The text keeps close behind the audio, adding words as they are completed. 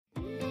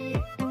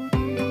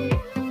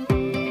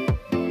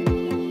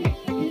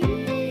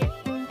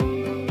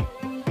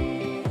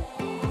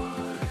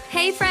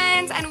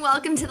and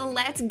welcome to the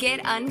Let's Get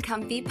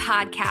Uncomfy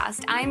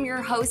podcast. I'm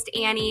your host,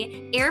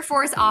 Annie, Air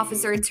Force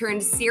officer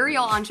turned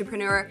serial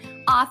entrepreneur,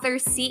 author,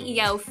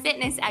 CEO,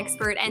 fitness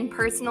expert, and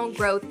personal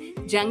growth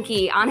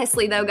junkie.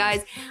 Honestly, though,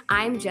 guys,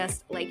 I'm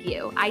just like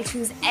you. I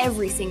choose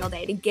every single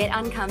day to get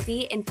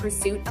uncomfy in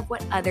pursuit of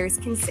what others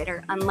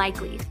consider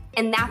unlikely.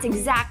 And that's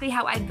exactly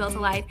how I've built a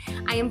life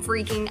I am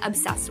freaking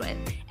obsessed with.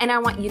 And I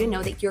want you to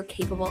know that you're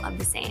capable of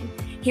the same.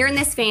 Here in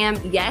this fam,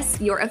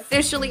 yes, you're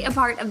officially a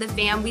part of the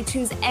fam. We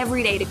choose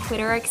every day to quit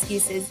our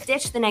excuses,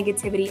 ditch the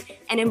negativity,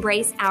 and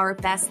embrace our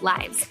best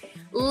lives.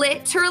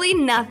 Literally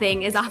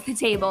nothing is off the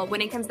table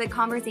when it comes to the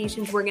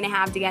conversations we're going to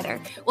have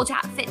together. We'll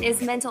chat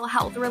fitness, mental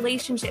health,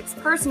 relationships,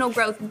 personal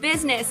growth,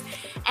 business,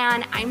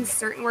 and I'm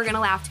certain we're going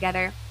to laugh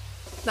together.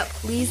 But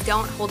please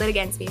don't hold it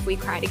against me if we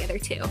cry together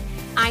too.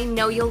 I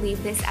know you'll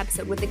leave this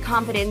episode with the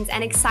confidence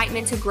and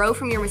excitement to grow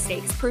from your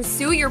mistakes,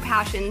 pursue your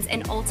passions,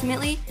 and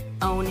ultimately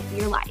own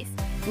your life.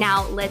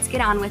 Now let's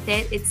get on with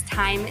it. It's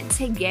time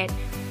to get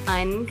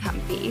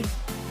uncomfy.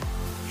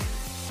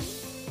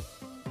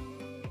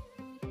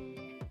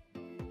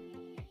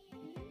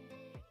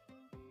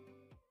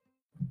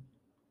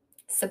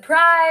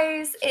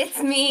 Surprise,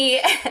 it's me.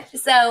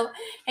 So,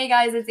 hey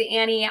guys, it's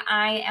Annie.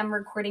 I am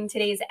recording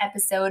today's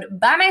episode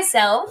by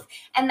myself,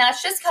 and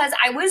that's just because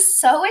I was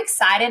so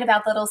excited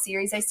about the little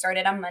series I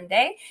started on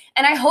Monday,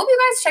 and I hope you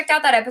guys checked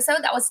out that episode.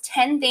 That was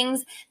 10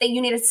 things that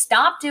you need to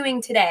stop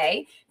doing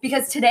today,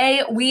 because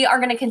today we are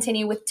going to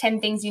continue with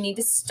 10 things you need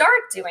to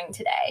start doing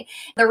today.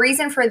 The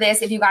reason for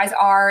this, if you guys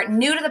are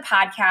new to the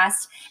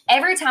podcast,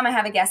 every time I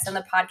have a guest on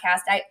the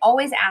podcast, I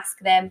always ask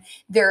them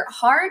their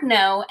hard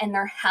no and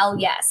their hell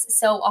yes.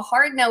 So a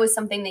hard no is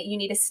something that you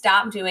need to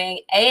stop doing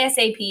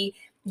ASAP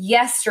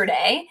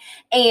yesterday,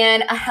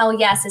 and a hell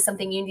yes is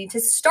something you need to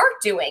start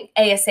doing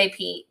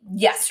ASAP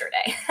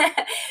yesterday.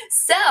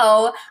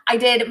 So I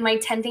did my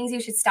 10 things you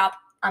should stop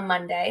on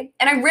Monday.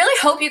 And I really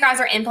hope you guys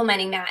are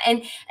implementing that.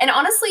 And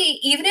honestly,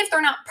 even if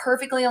they're not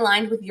perfectly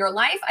aligned with your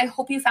life, I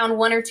hope you found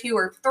one or two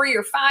or three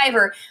or five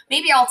or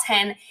maybe all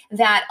 10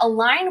 that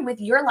align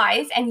with your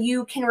life, and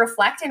you can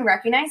reflect and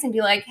recognize and be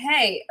like,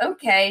 hey,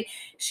 okay,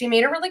 she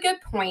made a really good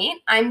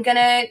point. I'm going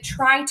to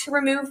try to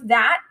remove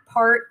that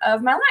part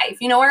of my life,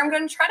 or I'm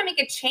going to try to make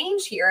a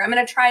change here. I'm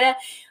going to try to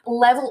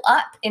level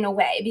up in a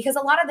way, because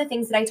a lot of the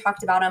things that I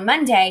talked about on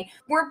Monday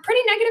were pretty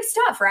negative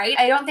stuff, right?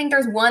 I don't think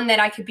there's one that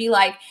I could be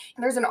like,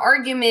 there's an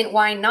argument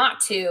why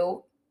not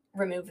to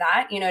remove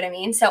that. You know what I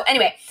mean? So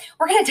anyway,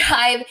 we're going to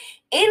dive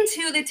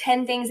into the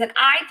 10 things that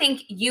I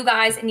think you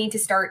guys need to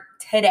start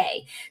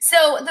today.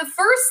 So the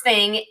first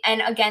thing,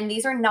 and again,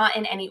 these are not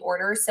in any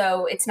order,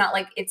 so it's not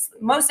like it's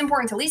most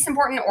important to least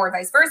important or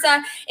vice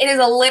versa. It is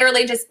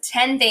literally just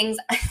 10 things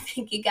I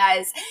think you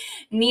guys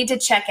need to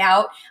check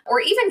out,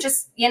 or even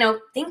just,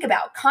 think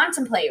about,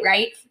 contemplate,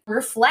 right?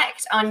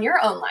 Reflect on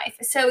your own life.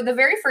 So the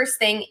very first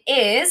thing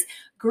is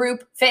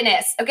group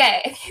fitness.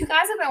 Okay, if you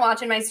guys have been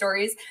watching my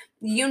stories,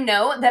 you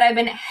know that I've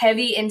been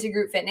heavy into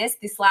group fitness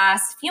these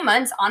last few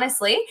months,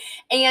 honestly.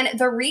 And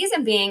the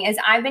reason being is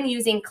I've been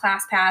using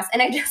ClassPass.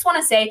 And I just want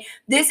to say,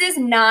 this is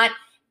not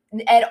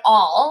at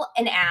all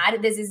an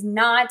ad. This is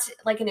not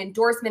like an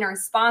endorsement or a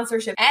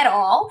sponsorship at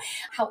all.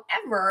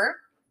 However,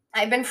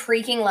 I've been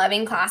freaking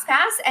loving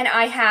ClassPass, and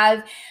I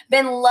have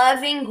been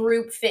loving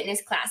group fitness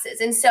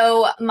classes. And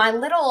so my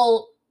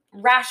little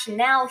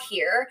rationale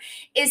here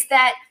is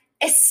that,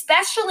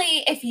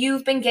 especially if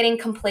you've been getting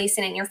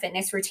complacent in your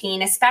fitness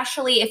routine,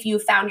 especially if you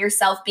found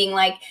yourself being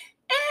like,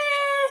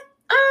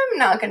 I'm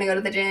not going to go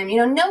to the gym.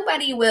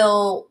 Nobody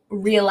will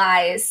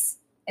realize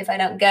if I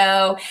don't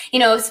go,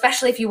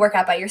 especially if you work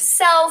out by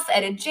yourself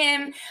at a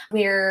gym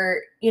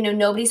where,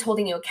 nobody's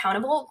holding you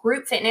accountable.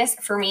 Group fitness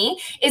for me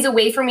is a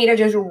way for me to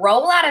just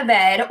roll out of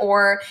bed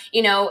or,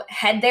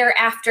 head there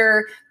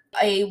after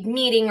a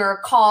meeting or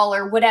a call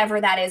or whatever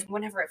that is,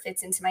 whenever it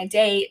fits into my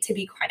day, to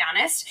be quite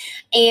honest,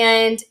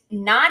 and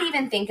not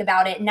even think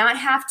about it, not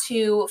have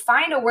to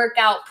find a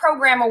workout,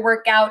 program a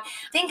workout,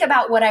 think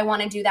about what I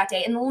want to do that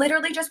day, and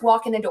literally just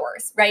walk in the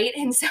doors, right?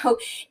 And so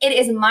it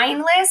is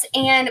mindless,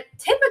 and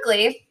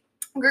typically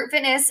group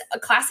fitness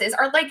classes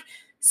are like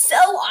so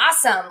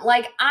awesome.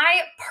 Like,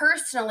 I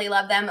personally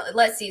love them.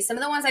 Let's see, some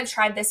of the ones I've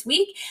tried this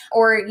week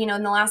or, in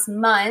the last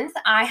month,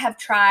 I have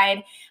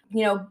tried,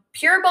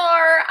 Pure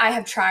Barre. I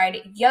have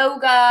tried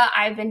yoga.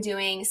 I've been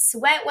doing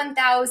Sweat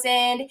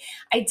 1000.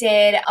 I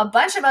did a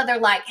bunch of other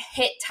like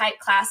HIIT type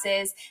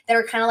classes that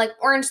are kind of like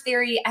Orange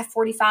Theory,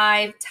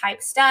 F45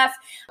 type stuff.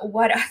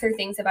 What other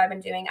things have I been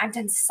doing? I've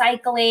done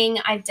cycling.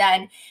 I've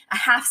done a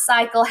half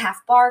cycle,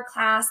 half bar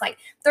class. Like,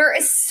 there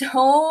is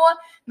so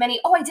many.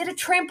 Oh, I did a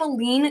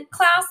trampoline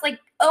class. Like,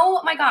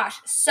 oh my gosh,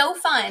 so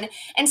fun.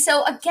 And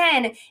so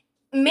again,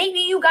 maybe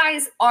you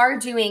guys are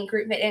doing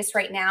group fitness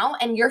right now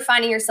and you're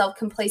finding yourself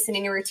complacent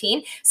in your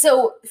routine.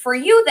 So for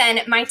you then,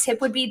 my tip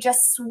would be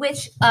just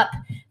switch up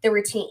the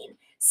routine.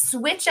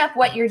 switch up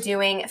what you're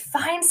doing,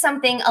 find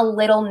something a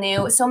little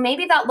new. So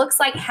maybe that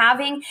looks like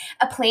having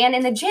a plan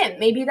in the gym.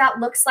 Maybe that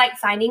looks like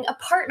finding a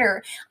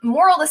partner.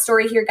 Moral of the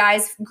story here,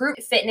 guys, group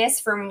fitness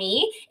for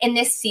me in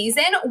this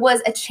season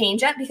was a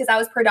change up because I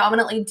was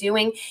predominantly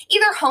doing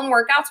either home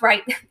workouts,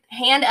 right?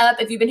 Hand up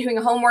if you've been doing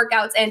home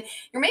workouts and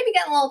you're maybe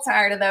getting a little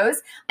tired of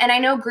those. And I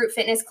know group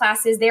fitness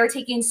classes, they are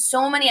taking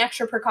so many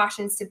extra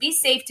precautions to be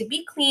safe, to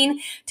be clean,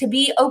 to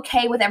be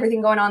okay with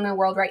everything going on in the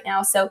world right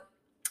now. So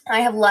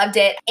I have loved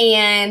it.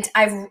 And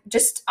I've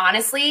just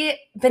honestly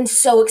been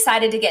so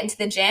excited to get into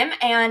the gym.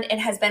 And it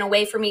has been a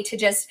way for me to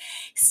just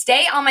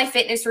stay on my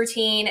fitness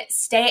routine,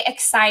 stay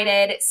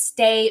excited,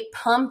 stay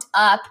pumped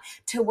up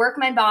to work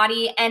my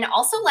body, and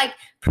also like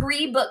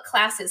pre-book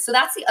classes. So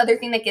that's the other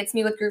thing that gets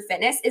me with group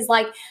fitness is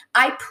like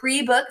I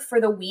pre-book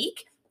for the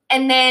week.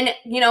 And then,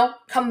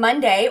 come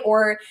Monday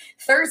or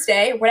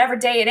Thursday, whatever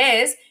day it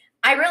is,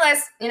 I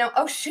realize,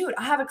 oh shoot,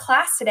 I have a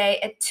class today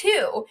at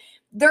 2:00.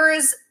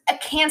 There's a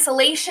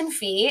cancellation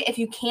fee if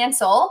you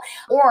cancel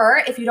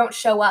or if you don't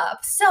show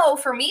up. So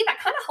for me, that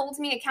kind of holds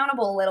me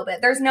accountable a little bit.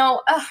 There's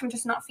no, I'm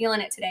just not feeling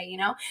it today,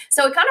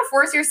 So it kind of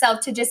forces yourself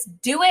to just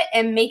do it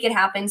and make it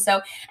happen. So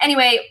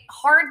anyway,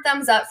 hard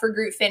thumbs up for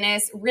group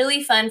fitness.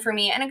 Really fun for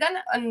me. And again,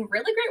 a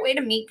really great way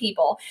to meet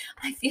people.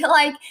 I feel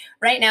like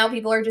right now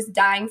people are just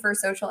dying for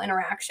social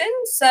interaction.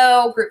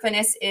 So group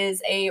fitness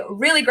is a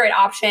really great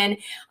option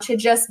to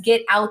just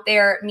get out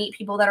there, meet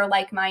people that are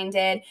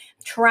like-minded,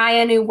 try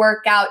a new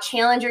workout,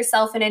 challenge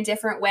yourself in a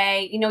different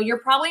way. You're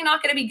probably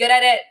not going to be good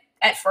at it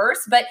at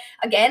first, but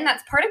again,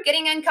 that's part of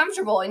getting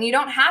uncomfortable and you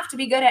don't have to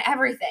be good at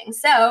everything.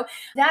 So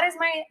that is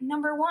my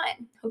number 1.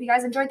 Hope you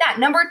guys enjoyed that.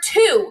 Number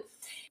 2,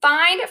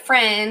 find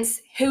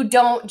friends who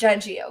don't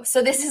judge you.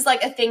 So this is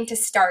like a thing to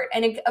start.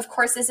 And of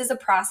course, this is a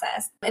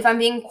process, if I'm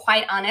being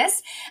quite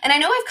honest. And I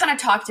know I've kind of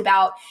talked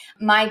about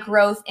my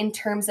growth in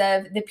terms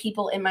of the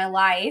people in my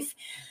life.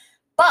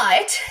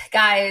 But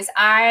guys,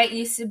 I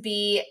used to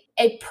be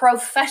a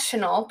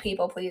professional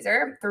people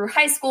pleaser through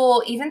high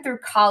school, even through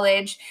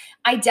college.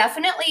 I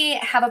definitely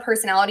have a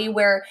personality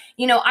where,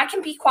 I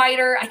can be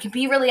quieter. I can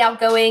be really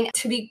outgoing.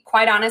 To be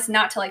quite honest,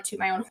 not to like toot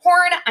my own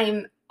horn,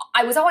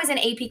 I was always in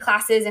AP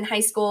classes in high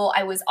school.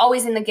 I was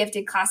always in the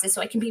gifted classes.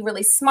 So I can be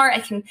really smart.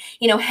 I can,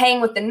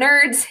 hang with the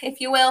nerds, if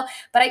you will,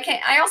 but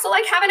I also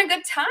like having a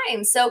good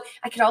time. So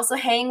I could also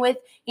hang with,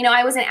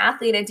 I was an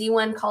athlete, a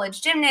D1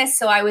 college gymnast.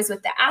 So I was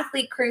with the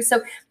athlete crew.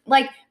 So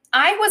like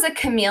I was a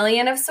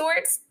chameleon of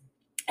sorts.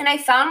 And I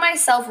found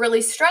myself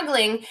really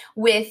struggling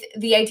with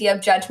the idea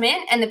of judgment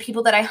and the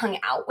people that I hung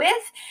out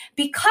with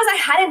because I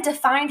hadn't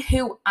defined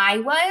who I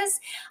was.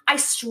 I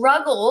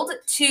struggled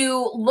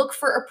to look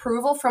for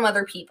approval from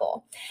other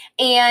people.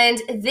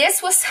 And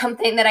this was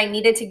something that I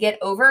needed to get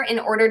over in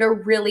order to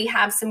really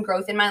have some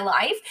growth in my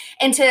life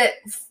and to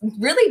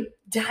really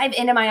dive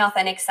into my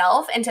authentic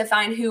self and to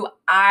find who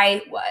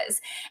I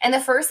was. And the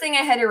first thing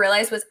I had to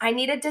realize was I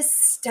needed to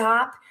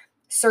stop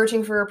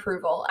searching for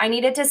approval. I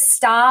needed to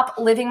stop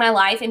living my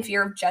life in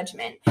fear of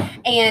judgment.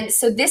 And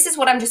so this is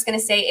what I'm just going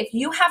to say. If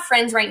you have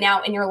friends right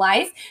now in your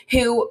life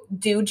who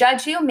do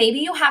judge you, maybe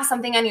you have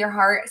something on your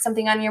heart,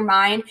 something on your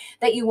mind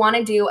that you want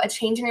to do, a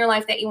change in your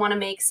life that you want to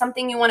make,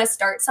 something you want to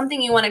start,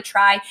 something you want to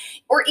try,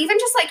 or even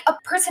just like a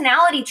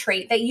personality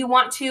trait that you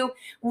want to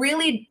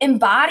really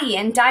embody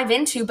and dive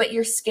into, but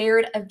you're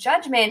scared of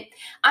judgment.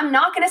 I'm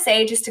not going to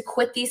say just to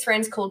quit these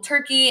friends cold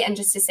turkey and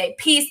just to say,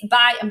 peace,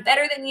 bye, I'm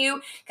better than you,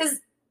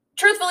 because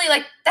truthfully,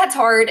 like that's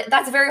hard.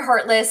 That's very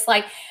heartless.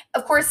 Like,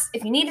 of course,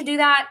 if you need to do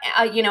that,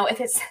 if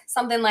it's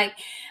something like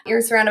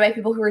you're surrounded by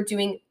people who are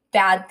doing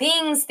bad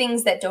things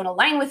that don't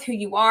align with who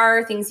you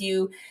are, things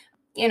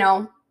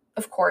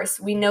of course,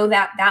 we know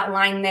that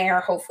line there.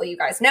 Hopefully you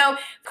guys know.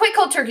 Quit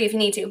cold turkey if you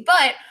need to.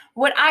 But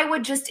what I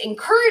would just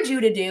encourage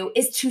you to do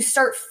is to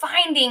start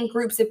finding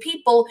groups of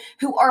people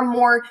who are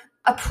more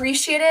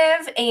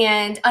appreciative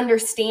and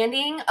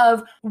understanding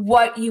of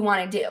what you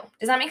want to do.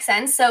 Does that make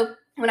sense? So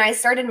when I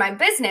started my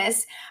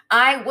business,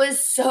 I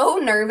was so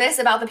nervous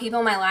about the people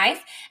in my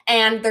life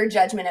and their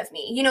judgment of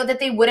me, that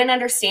they wouldn't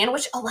understand,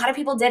 which a lot of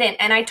people didn't.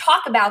 And I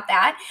talk about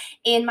that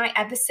in my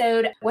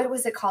episode. What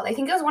was it called? I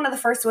think it was one of the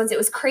first ones. It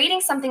was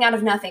creating something out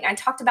of nothing. I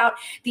talked about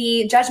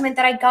the judgment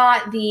that I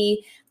got,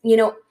 the,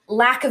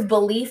 lack of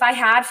belief I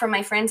had from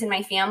my friends and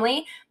my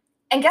family.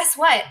 And guess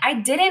what? I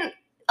didn't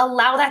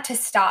allow that to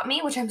stop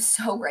me, which I'm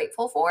so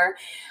grateful for.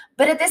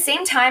 But at the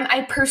same time,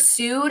 I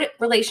pursued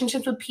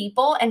relationships with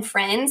people and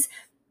friends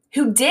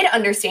who did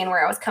understand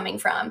where I was coming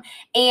from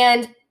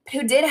and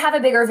who did have a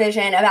bigger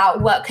vision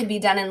about what could be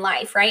done in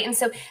life, right? And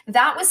so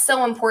that was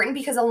so important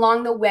because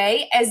along the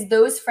way, as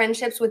those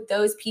friendships with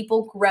those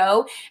people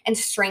grow and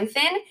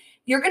strengthen,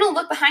 you're going to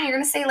look behind, you're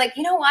going to say like,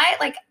 you know what?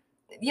 Like,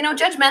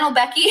 judgmental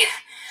Becky,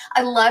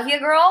 I love you,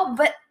 girl,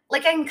 but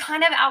Like, I'm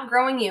kind of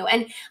outgrowing you.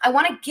 And I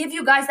want to give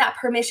you guys that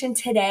permission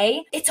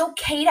today. It's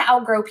okay to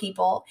outgrow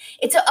people.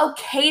 It's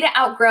okay to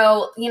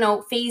outgrow,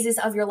 phases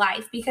of your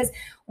life, because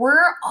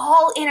we're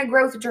all in a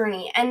growth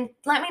journey. And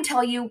let me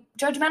tell you,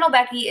 judgmental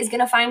Becky is going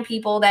to find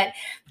people that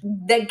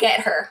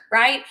get her,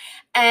 right?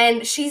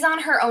 And she's on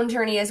her own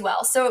journey as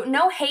well. So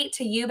no hate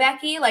to you,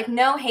 Becky, like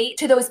no hate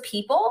to those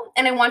people.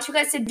 And I want you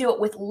guys to do it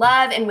with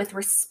love and with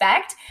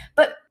respect.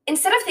 But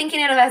instead of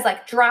thinking of it as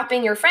like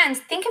dropping your friends,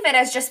 think of it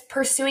as just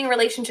pursuing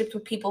relationships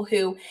with people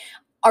who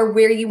are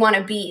where you want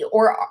to be,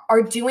 or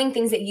are doing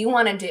things that you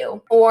want to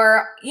do,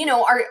 or,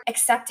 are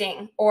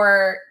accepting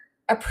or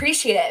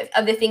appreciative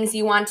of the things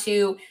you want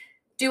to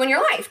do in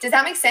your life. Does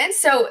that make sense?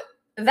 So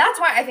that's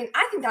why I think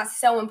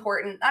that's so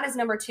important. That is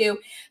number 2.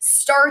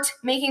 Start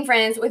making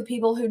friends with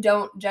people who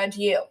don't judge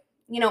you.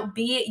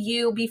 Be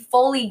you, be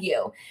fully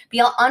you, be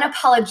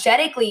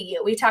unapologetically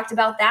you. We talked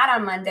about that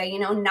on Monday,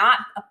 not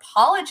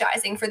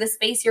apologizing for the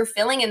space you're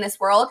filling in this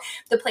world,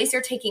 the place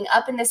you're taking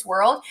up in this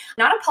world,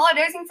 not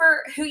apologizing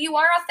for who you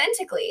are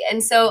authentically.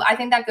 And so I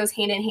think that goes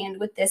hand in hand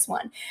with this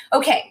one.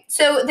 Okay,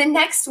 so the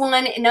next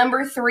one,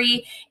 number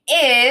 3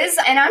 is,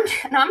 and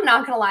I'm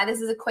not gonna lie, this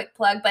is a quick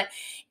plug, but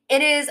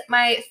it is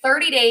my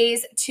 30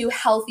 Days to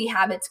Healthy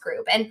Habits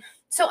group. And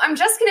so I'm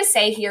just gonna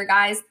say here,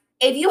 guys,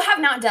 if you have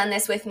not done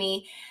this with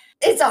me,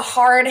 it's a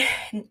hard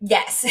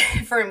yes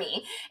for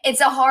me.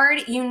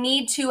 You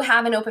need to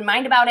have an open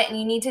mind about it, and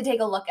you need to take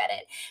a look at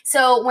it.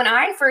 So when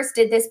I first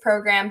did this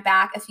program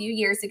back a few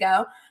years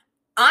ago,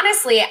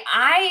 honestly,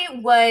 I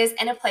was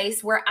in a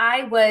place where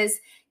I was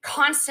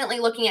constantly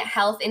looking at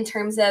health in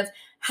terms of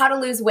how to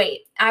lose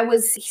weight. I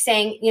was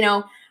saying,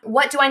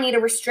 what do I need to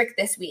restrict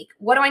this week?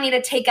 What do I need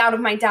to take out of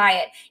my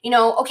diet?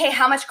 Okay,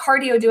 how much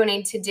cardio do I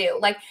need to do?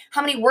 Like,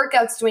 how many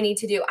workouts do I need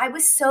to do? I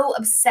was so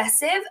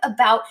obsessive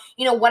about,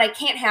 what I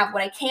can't have,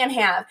 what I can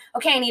have.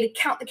 Okay, I need to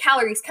count the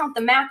calories, count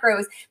the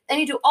macros. I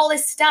need to do all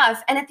this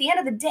stuff. And at the end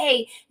of the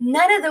day,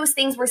 none of those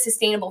things were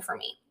sustainable for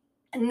me.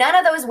 None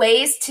of those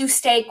ways to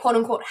stay quote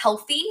unquote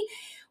healthy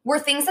were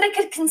things that I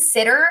could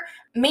consider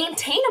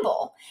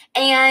maintainable.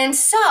 And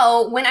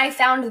so when I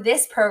found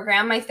this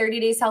program, my 30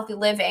 Days Healthy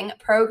Living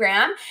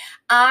program,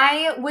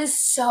 I was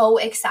so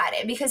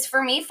excited, because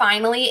for me,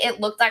 finally,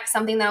 it looked like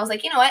something that I was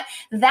like,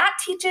 that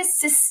teaches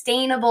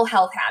sustainable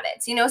health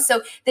habits,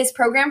 so this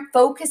program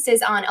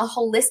focuses on a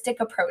holistic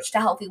approach to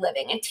healthy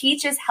living. It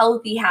teaches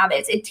healthy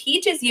habits. It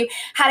teaches you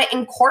how to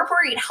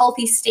incorporate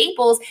healthy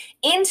staples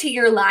into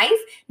your life,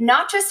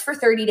 not just for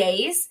 30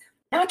 days,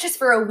 not just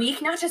for a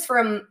week, not just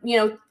for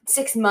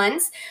 6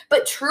 months,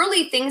 but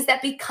truly things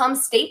that become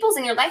staples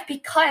in your life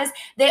because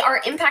they are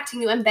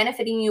impacting you and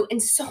benefiting you in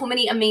so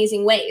many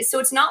amazing ways. So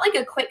it's not like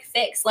a quick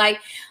fix, like,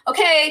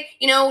 okay,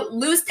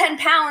 lose 10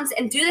 pounds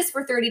and do this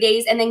for 30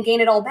 days and then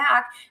gain it all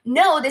back.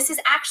 No, this is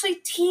actually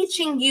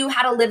teaching you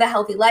how to live a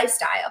healthy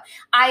lifestyle.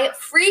 I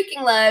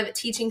freaking love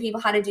teaching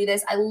people how to do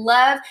this. I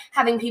love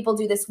having people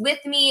do this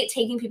with me,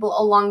 taking people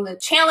along the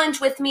challenge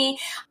with me.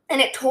 And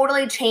it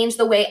totally changed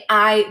the way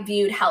I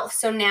viewed health.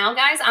 So now,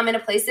 guys, I'm in a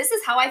place, this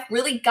is how I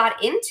really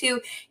got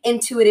into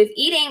intuitive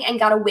eating and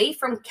got away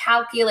from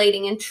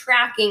calculating and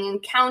tracking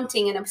and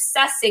counting and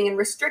obsessing and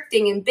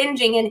restricting and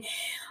binging and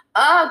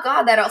oh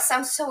God, that all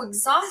sounds so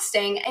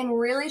exhausting, and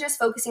really just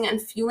focusing on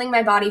fueling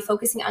my body,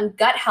 focusing on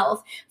gut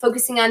health,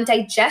 focusing on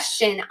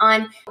digestion,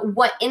 on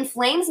what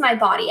inflames my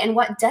body and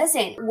what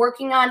doesn't,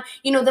 working on,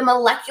 the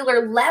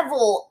molecular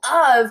level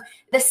of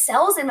the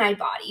cells in my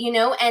body,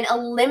 and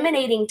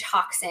eliminating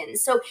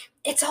toxins. So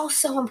it's all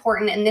so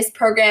important. And this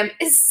program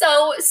is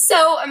so,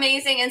 so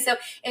amazing. And so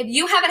if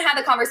you haven't had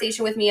the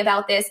conversation with me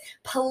about this,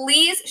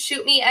 please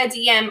shoot me a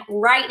DM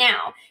right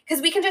now.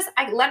 Because we can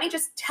let me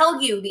just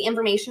tell you the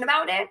information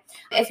about it.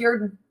 If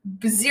you're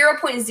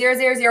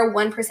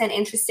 0.0001%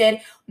 interested,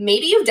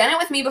 maybe you've done it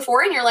with me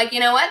before and you're like, you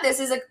know what,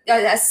 this is a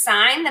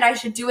sign that I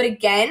should do it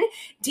again.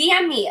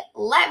 DM me,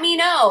 let me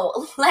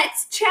know,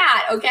 let's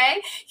chat,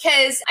 okay?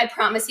 Because I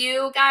promise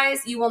you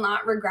guys, you will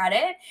not regret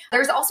it.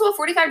 There's also a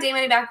 45-day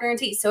money back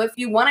guarantee. So if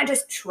you want to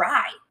just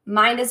try,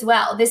 might as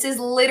well. This is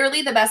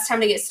literally the best time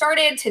to get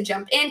started, to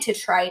jump in, to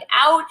try it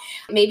out.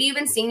 Maybe you've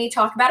been seeing me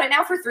talk about it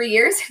now for 3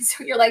 years.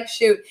 So you're like,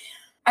 shoot,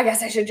 I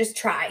guess I should just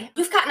try.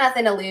 You've got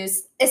nothing to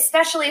lose,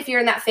 especially if you're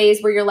in that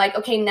phase where you're like,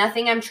 okay,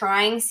 nothing I'm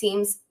trying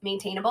seems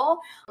maintainable.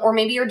 Or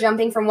maybe you're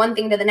jumping from one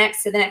thing to the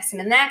next, to the next, to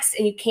the next,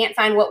 and you can't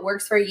find what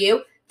works for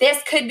you.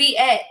 This could be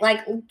it. Like,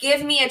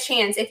 give me a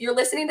chance. If you're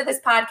listening to this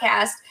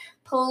podcast,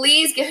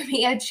 please give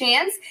me a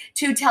chance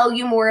to tell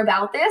you more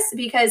about this,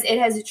 because it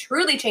has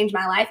truly changed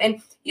my life.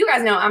 And you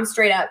guys know I'm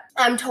straight up.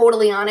 I'm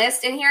totally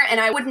honest in here,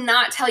 and I would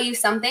not tell you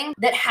something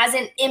that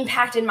hasn't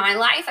impacted my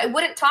life. I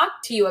wouldn't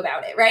talk to you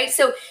about it, right?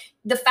 So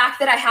the fact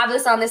that I have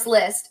this on this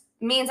list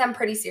means I'm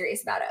pretty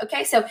serious about it.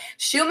 Okay, so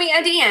shoot me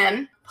a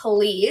DM,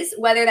 please,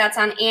 whether that's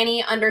on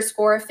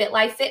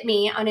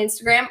Annie_FitLifeFitMe on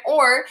Instagram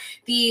or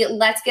the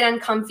Let's Get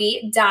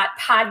Uncomfy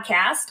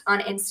 .podcast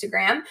on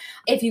Instagram.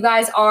 If you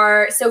guys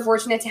are so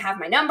fortunate to have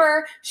my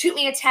number, shoot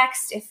me a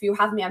text. If you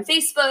have me on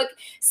Facebook,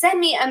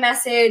 send me a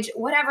message,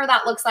 whatever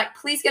that looks like.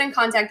 Please get in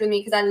contact with me,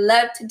 because I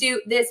love to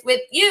do this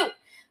with you.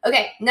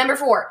 Okay, number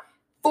 4,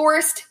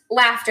 forced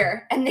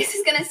laughter. And this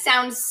is going to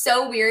sound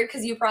so weird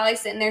because you're probably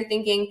sitting there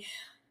thinking,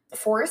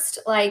 forced?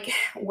 Like,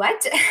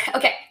 what?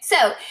 Okay,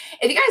 so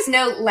if you guys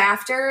know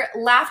laughter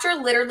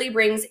literally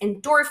brings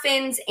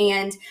endorphins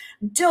and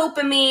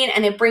dopamine,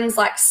 and it brings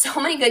like so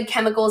many good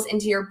chemicals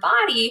into your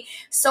body,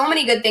 so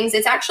many good things.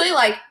 It's actually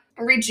like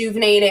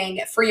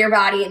rejuvenating for your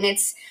body, and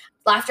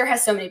laughter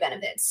has so many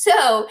benefits.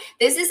 So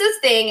this is a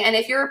thing, and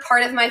if you're a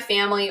part of my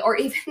family or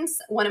even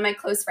one of my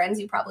close friends,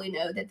 you probably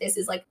know that this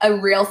is like a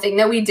real thing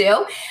that we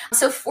do.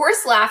 So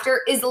forced laughter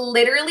is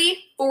literally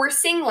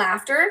forcing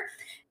laughter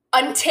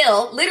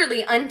until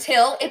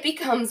it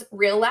becomes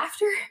real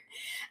laughter.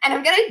 And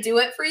I'm going to do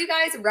it for you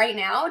guys right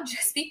now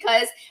just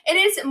because it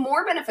is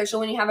more beneficial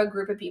when you have a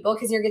group of people,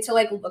 because you get to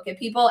like look at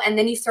people and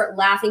then you start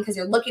laughing because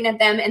you're looking at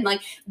them and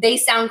like they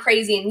sound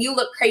crazy and you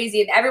look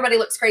crazy and everybody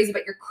looks crazy,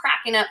 but you're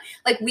cracking up.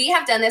 Like we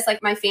have done this,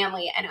 like my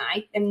family and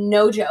I am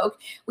no joke.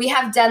 We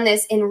have done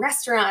this in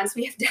restaurants.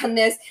 We have done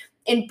this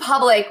in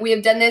public. We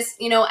have done this,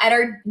 at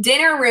our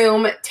dinner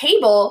room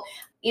table,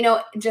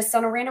 just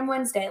on a random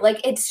Wednesday.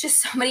 Like it's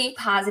just so many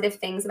positive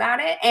things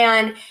about it.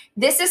 And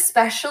this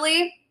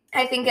especially,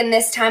 I think in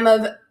this time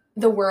of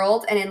the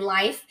world and in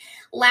life,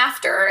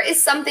 laughter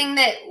is something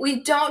that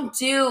we don't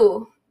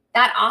do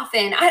that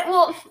often.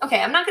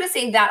 I'm not going to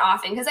say that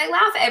often because I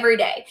laugh every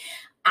day,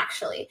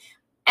 actually.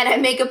 And I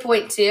make a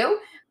point too.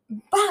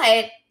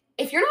 But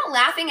if you're not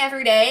laughing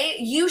every day,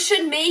 you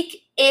should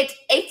make it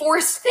a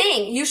forced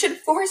thing. You should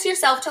force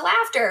yourself to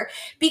laughter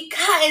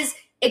because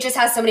it just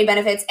has so many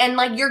benefits. And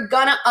like, you're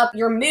gonna up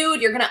your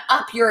mood, you're gonna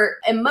up your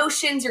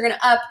emotions, you're gonna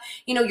up,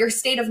 your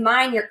state of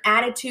mind, your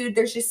attitude.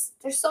 There's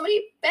so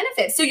many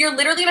benefits. So you're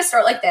literally gonna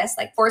start like this,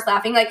 like forced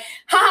laughing, like,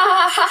 ha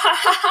ha ha ha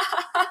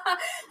ha ha ha.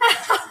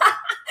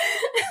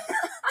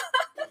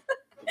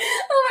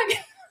 Oh my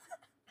God.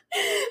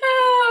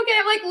 Oh, okay,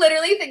 I'm like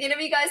literally thinking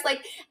of you guys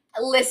like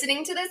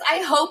listening to this. I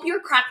hope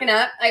you're cracking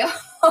up. I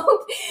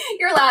hope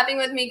you're laughing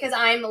with me because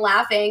I'm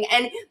laughing.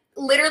 And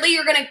literally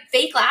you're going to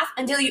fake laugh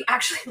until you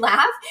actually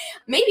laugh.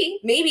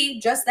 Maybe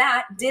just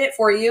that did it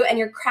for you and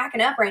you're cracking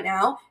up right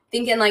now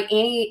thinking like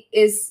Annie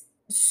is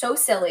so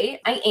silly.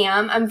 I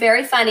am. I'm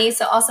very funny.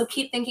 So also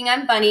keep thinking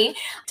I'm funny.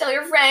 Tell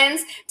your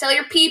friends, tell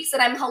your peeps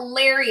that I'm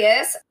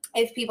hilarious.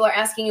 If people are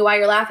asking you why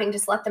you're laughing,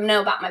 just let them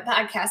know about my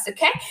podcast,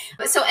 okay?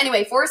 So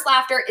anyway, forced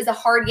laughter is a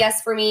hard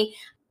yes for me,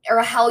 or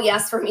a hell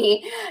yes for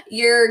me.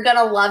 You're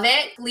gonna love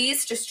it.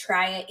 Please just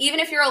try it. Even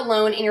if you're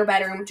alone in your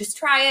bedroom, just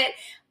try it.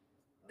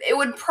 It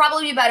would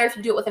probably be better if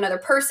you do it with another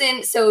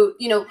person. So,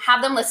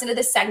 have them listen to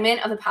this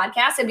segment of the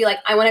podcast and be like,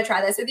 I want to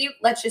try this with you.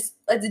 Let's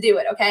do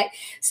it. Okay.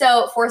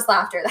 So forced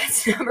laughter,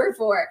 that's number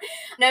 4.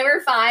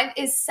 Number 5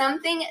 is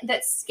something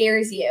that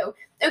scares you.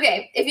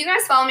 Okay. If you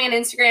guys follow me on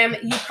Instagram,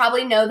 you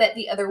probably know that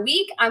the other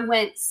week I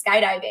went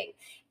skydiving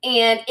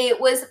and it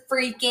was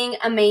freaking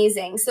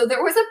amazing. So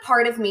there was a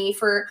part of me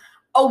for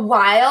a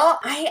while.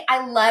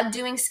 I love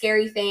doing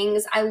scary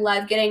things. I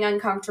love getting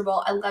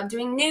uncomfortable. I love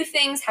doing new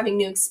things, having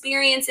new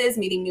experiences,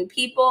 meeting new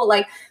people.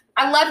 Like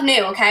I love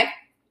new, okay?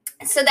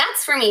 So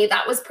that's for me,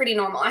 that was pretty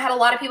normal. I had a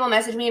lot of people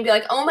message me and be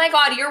like, oh my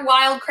God, you're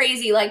wild,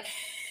 crazy. Like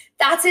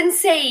that's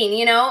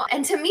insane,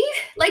 And to me,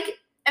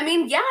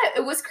 yeah,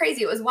 it was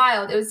crazy. It was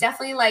wild. It was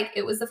definitely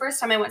it was the first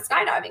time I went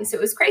skydiving. So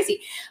it was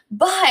crazy.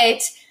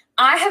 But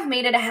I have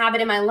made it a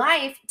habit in my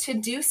life to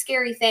do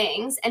scary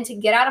things and to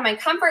get out of my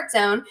comfort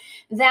zone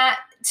that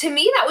to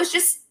me, that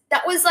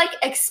was like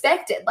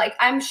expected. Like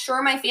I'm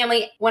sure my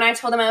family, when I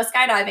told them I was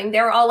skydiving,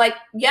 they were all like,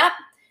 yep,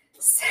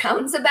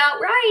 sounds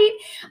about right.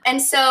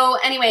 And so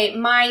anyway,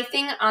 my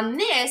thing on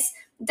this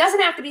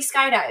doesn't have to be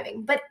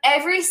skydiving, but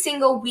every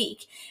single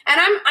week, and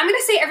I'm going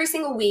to say every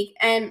single week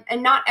and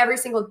not every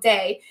single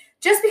day,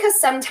 just because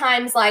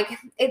sometimes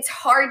it's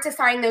hard to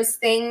find those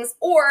things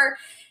or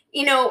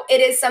it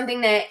is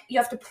something that you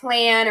have to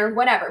plan or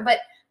whatever. But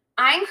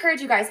I encourage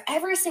you guys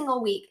every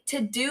single week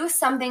to do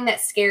something that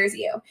scares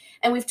you.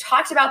 And we've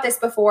talked about this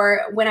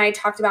before when I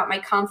talked about my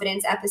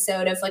confidence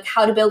episode of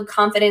how to build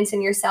confidence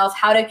in yourself,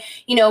 how to,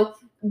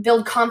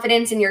 build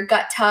confidence in your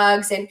gut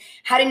tugs and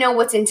how to know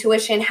what's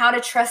intuition, how to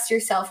trust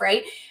yourself,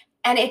 right?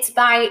 And it's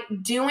by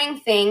doing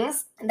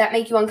things that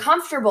make you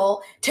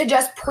uncomfortable to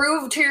just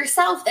prove to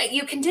yourself that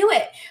you can do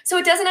it. So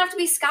it doesn't have to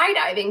be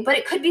skydiving, but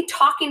it could be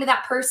talking to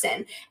that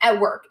person at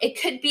work. It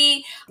could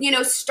be,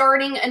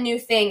 starting a new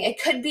thing. It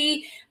could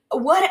be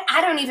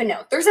I don't even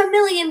know. There's a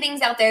million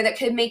things out there that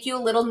could make you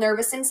a little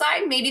nervous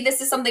inside. Maybe this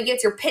is something that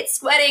gets your pit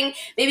sweating.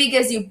 Maybe it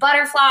gives you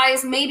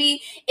butterflies.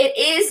 Maybe it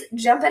is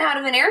jumping out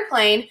of an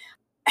airplane.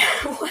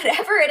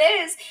 Whatever it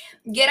is,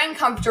 get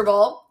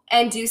uncomfortable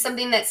and do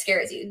something that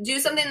scares you. Do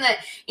something that,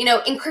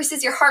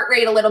 increases your heart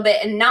rate a little bit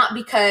and not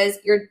because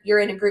you're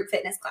in a group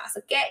fitness class,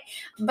 okay?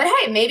 But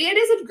hey, maybe it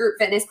is a group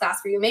fitness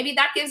class for you. Maybe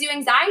that gives you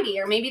anxiety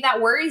or maybe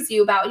that worries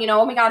you about,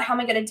 oh my God, how am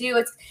I going to do?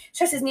 It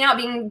stresses me out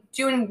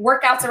doing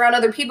workouts around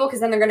other people because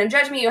then they're going to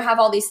judge me. You have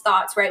all these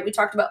thoughts, right? We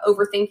talked about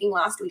overthinking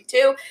last week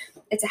too.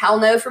 It's a hell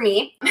no for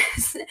me,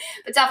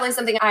 but definitely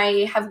something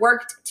I have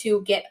worked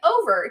to get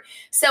over.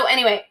 So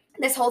anyway,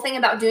 this whole thing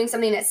about doing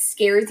something that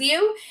scares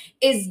you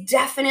is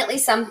definitely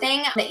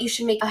something that you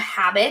should make a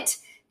habit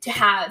to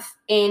have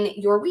in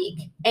your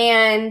week.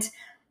 And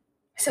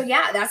so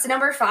yeah, that's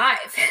number 5,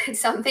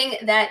 something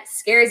that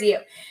scares you.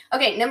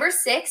 Okay, number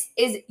 6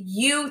 is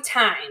you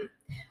time.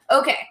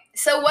 Okay,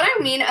 so what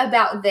I mean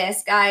about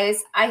this,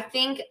 guys, I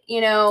think,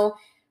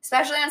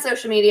 especially on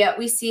social media,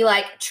 we see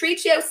like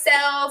treat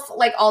yourself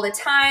like all the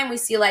time. We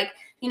see like,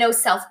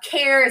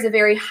 self-care is a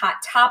very hot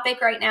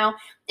topic right now.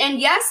 And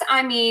yes,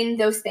 I mean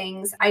those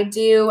things. I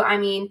do. I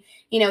mean,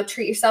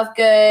 treat yourself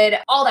good,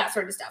 all that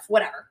sort of stuff,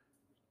 whatever.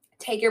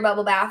 Take your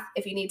bubble bath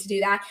if you need to do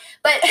that.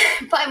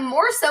 But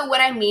more so what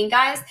I mean,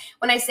 guys,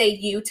 when I say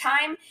you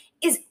time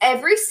is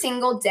every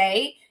single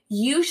day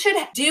you should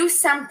do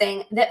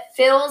something that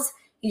fills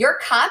your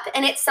cup,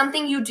 and it's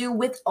something you do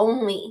with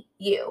only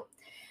you.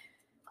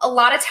 A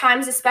lot of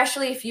times,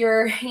 especially if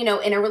you're,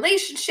 in a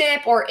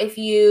relationship, or if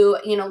you,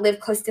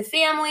 live close to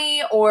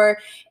family, or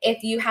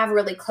if you have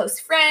really close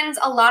friends,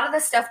 a lot of the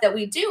stuff that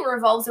we do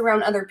revolves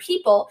around other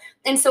people.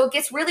 And so it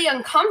gets really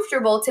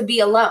uncomfortable to be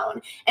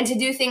alone and to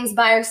do things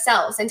by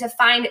ourselves and to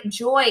find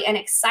joy and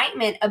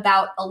excitement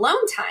about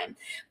alone time.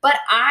 But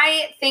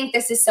I think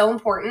this is so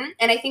important,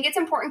 and I think it's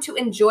important to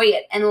enjoy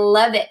it and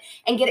love it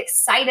and get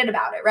excited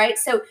about it, right?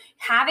 So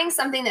having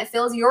something that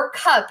fills your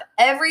cup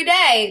every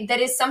day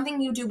that is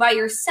something you do by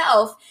yourself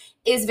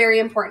is very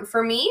important.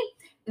 For me,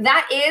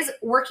 that is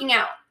working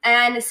out.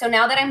 And so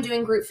now that I'm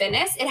doing group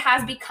fitness, it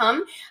has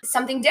become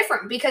something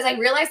different because I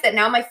realized that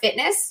now my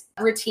fitness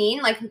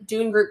routine, like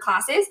doing group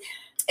classes,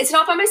 it's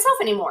not by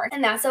myself anymore.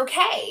 And that's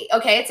okay.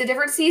 Okay, it's a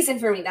different season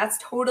for me. That's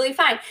totally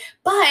fine.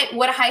 But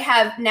what I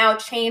have now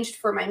changed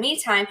for my me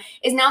time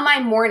is now my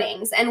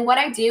mornings. And what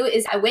I do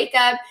is I wake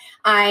up,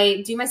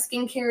 I do my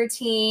skincare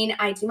routine,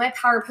 I do my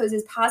power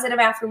poses, positive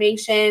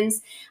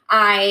affirmations,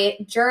 I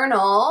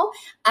journal,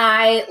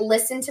 I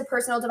listen to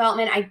personal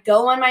development, I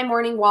go on my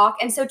morning walk.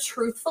 And so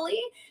truthfully,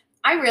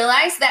 I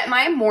realized that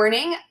my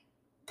morning,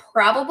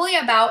 probably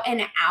about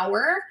an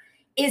hour,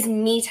 is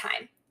me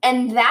time.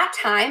 And that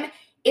time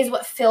is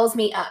what fills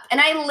me up. And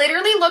I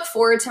literally look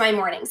forward to my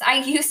mornings. I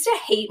used to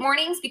hate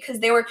mornings because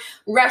they were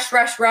rush,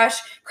 rush, rush,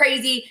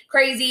 crazy,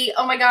 crazy.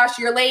 Oh my gosh,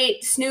 you're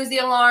late. Snooze the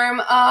alarm.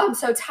 Oh, I'm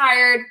so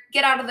tired.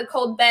 Get out of the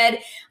cold bed.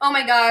 Oh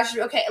my gosh.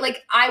 Okay.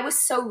 Like I was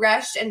so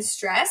rushed and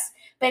stressed.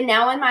 But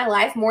now in my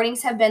life,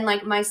 mornings have been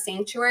like my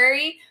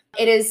sanctuary.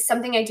 It is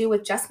something I do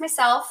with just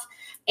myself.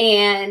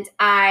 And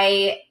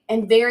I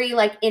am very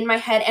like in my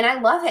head and I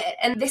love it.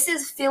 And this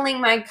is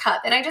filling my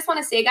cup. And I just want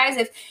to say, guys,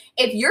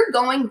 if you're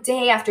going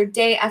day after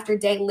day after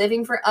day,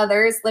 living for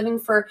others, living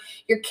for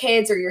your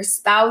kids or your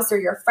spouse or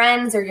your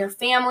friends or your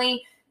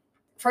family,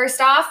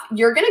 first off,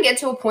 you're going to get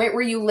to a point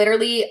where you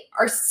literally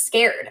are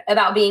scared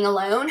about being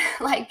alone.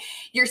 Like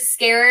you're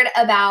scared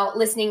about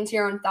listening to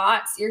your own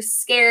thoughts. You're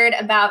scared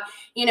about,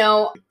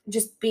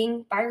 just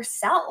being by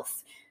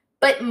yourself.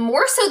 But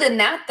more so than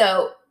that,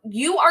 though,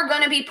 you are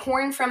going to be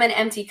pouring from an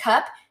empty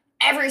cup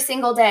every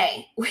single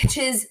day, which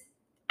is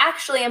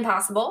actually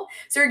impossible.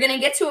 So you're going to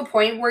get to a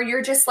point where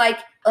you're just like,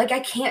 I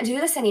can't do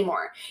this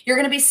anymore. You're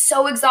going to be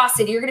so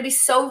exhausted. You're going to be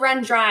so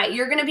run dry.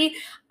 You're going to be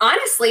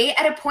honestly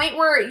at a point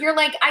where you're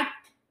like, I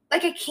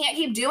can't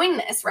keep doing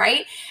this,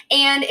 right?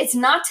 And it's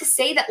not to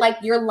say that like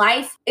your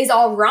life is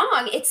all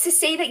wrong. It's to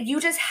say that you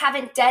just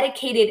haven't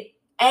dedicated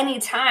any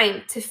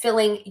time to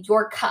filling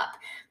your cup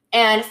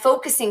and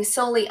focusing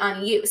solely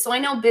on you. So I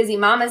know busy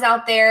mamas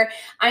out there.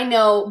 I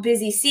know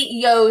busy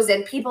CEOs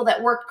and people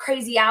that work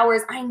crazy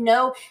hours. I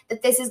know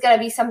that this is going to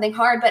be something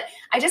hard, but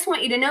I just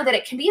want you to know that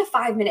it can be a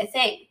 5-minute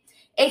thing.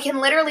 It can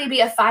literally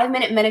be a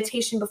 5-minute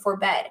meditation before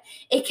bed.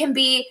 It can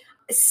be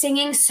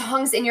singing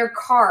songs in your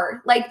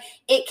car. Like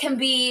it can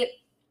be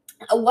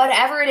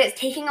whatever it is,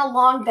 taking a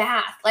long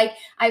bath. Like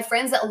I have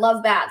friends that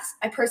love baths.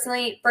 I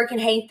personally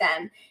freaking hate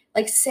them.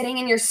 Like sitting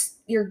in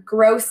your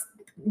gross,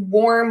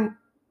 warm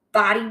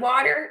body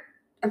water.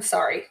 I'm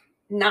sorry,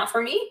 not for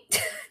me.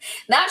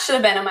 That should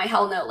have been on my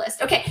hell no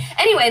list. Okay.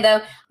 Anyway, though,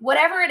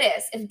 whatever it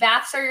is, if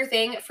baths are your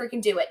thing,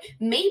 freaking do it.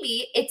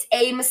 Maybe it's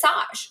a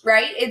massage,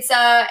 right?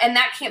 And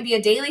that can't be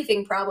a daily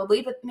thing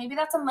probably, but maybe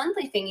that's a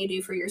monthly thing you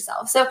do for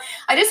yourself. So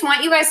I just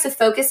want you guys to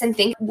focus and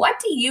think, what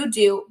do you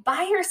do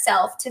by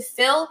yourself to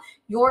fill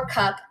your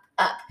cup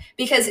up?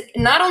 Because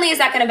not only is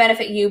that going to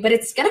benefit you, but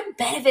it's going to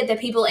benefit the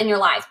people in your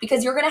life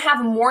because you're going to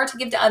have more to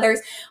give to others,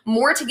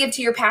 more to give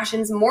to your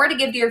passions, more to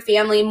give to your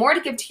family, more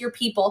to give to your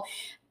people.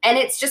 And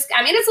it's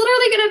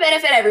literally going to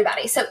benefit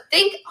everybody. So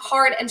think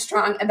hard and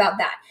strong about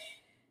that.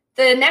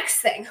 The next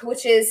thing,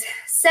 which is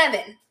 7,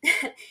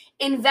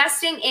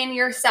 investing in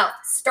yourself.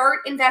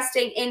 Start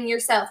investing in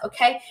yourself.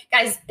 Okay,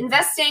 guys,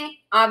 investing,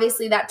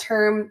 obviously that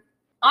term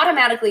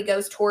automatically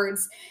goes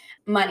towards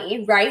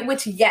money, right?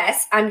 Which,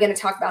 yes, I'm going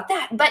to talk about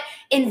that. But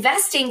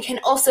investing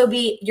can also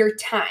be your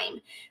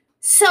time.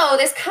 So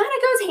this kind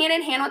of goes hand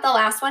in hand with the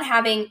last one,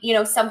 having,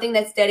 something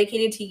that's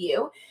dedicated to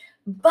you.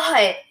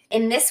 But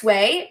in this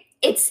way,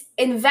 it's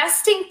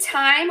investing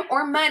time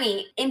or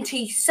money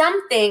into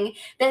something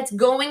that's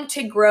going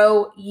to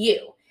grow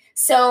you.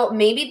 So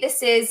maybe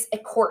this is a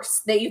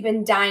course that you've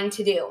been dying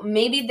to do.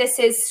 Maybe this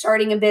is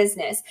starting a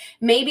business.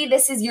 Maybe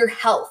this is your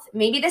health.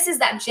 Maybe this is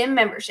that gym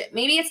membership.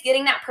 Maybe it's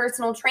getting that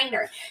personal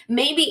trainer.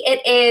 Maybe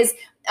it is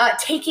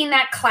taking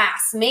that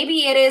class.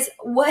 Maybe it is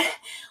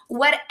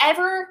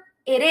whatever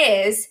it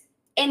is,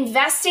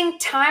 investing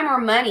time or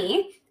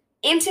money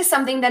into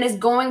something that is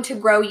going to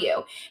grow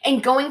you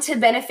and going to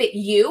benefit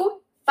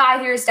you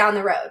 5 years down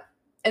the road.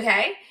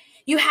 Okay?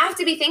 You have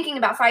to be thinking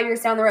about 5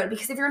 years down the road,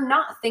 because if you're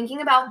not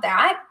thinking about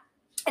that,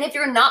 and if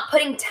you're not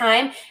putting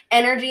time,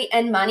 energy,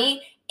 and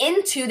money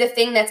into the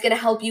thing that's going to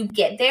help you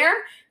get there,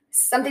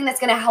 something that's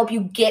going to help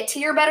you get to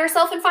your better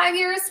self in 5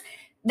 years,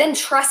 then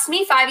trust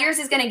me, 5 years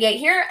is going to get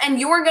here and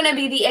you're going to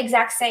be the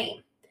exact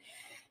same.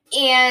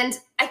 And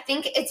I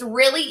think it's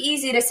really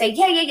easy to say,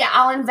 yeah,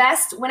 I'll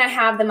invest when I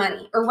have the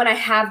money or when I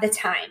have the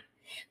time.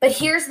 But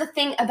here's the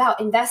thing about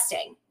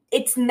investing.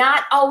 It's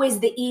not always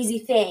the easy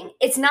thing.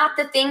 It's not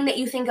the thing that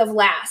you think of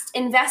last.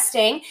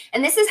 Investing,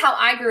 and this is how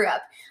I grew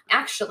up,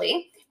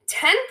 actually,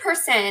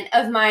 10%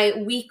 of my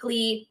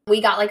weekly, we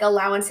got like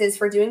allowances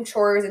for doing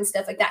chores and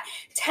stuff like that.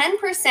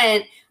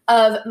 10%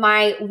 of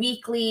my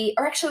weekly,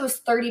 or actually it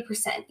was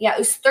 30%. Yeah, it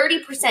was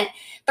 30%.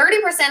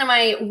 30% of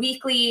my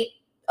weekly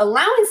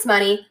allowance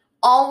money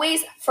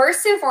always,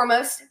 first and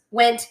foremost,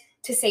 went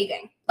to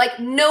saving. Like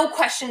no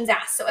questions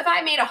asked. So if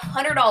I made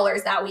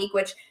 $100 that week,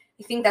 which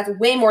I think that's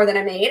way more than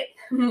I made.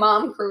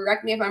 Mom,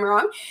 correct me if I'm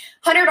wrong.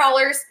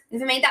 $100,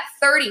 if I made that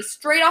 30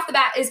 straight off the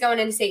bat is going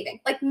into saving.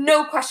 Like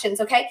no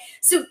questions, okay?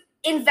 So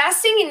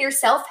investing in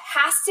yourself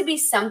has to be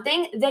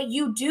something that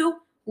you do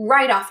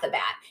right off the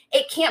bat.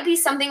 It can't be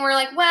something where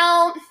like,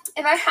 well,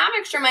 if I have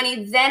extra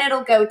money, then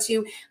it'll go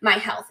to my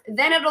health.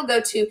 Then it'll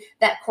go to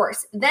that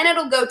course. Then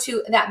it'll go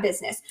to that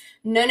business.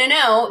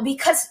 No,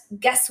 because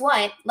guess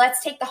what?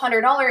 Let's take the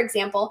 $100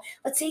 example.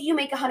 Let's say you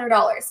make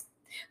 $100.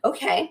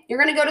 Okay,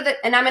 you're going to go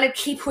to and I'm going to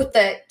keep with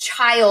the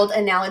child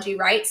analogy,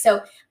 right?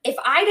 So if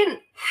I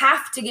didn't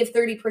have to give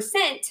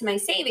 30% to my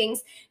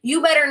savings,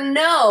 you better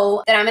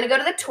know that I'm going to go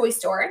to the toy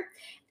store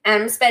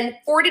and spend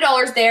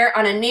 $40 there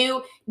on a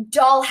new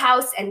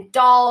dollhouse and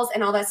dolls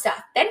and all that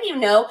stuff. Then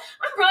I'm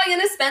probably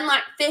going to spend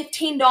like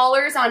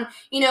 $15 on,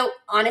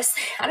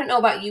 honestly, I don't know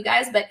about you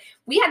guys, but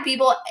we had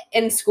people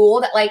in school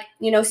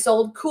that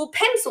sold cool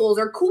pencils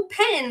or cool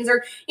pens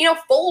or,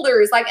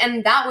 folders,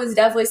 and that was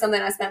definitely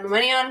something I spent my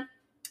money on.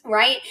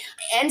 Right?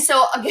 And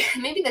so again,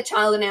 maybe the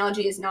child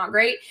analogy is not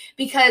great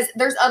because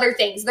there's other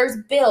things. There's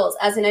bills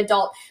as an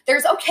adult.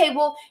 There's,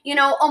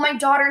 my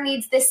daughter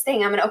needs this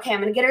thing. I'm going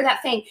to get her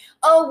that thing.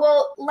 Oh,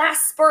 well,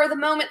 last spur of the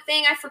moment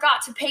thing, I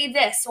forgot to pay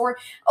this. Or,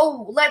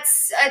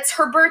 it's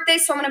her birthday,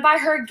 so I'm going to buy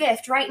her a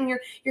gift, right? And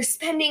you're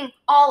spending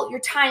all your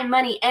time,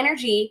 money,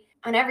 energy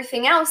on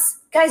everything else.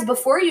 Guys,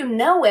 before you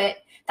know it,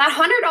 that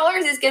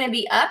 $100 is going to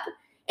be up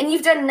and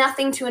you've done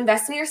nothing to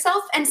invest in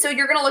yourself. And so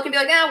you're going to look and be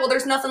like,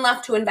 there's nothing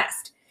left to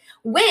invest.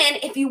 When,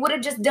 if you would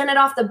have just done it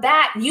off the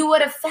bat, you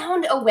would have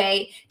found a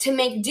way to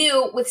make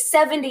do with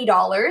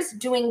 $70,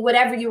 doing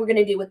whatever you were going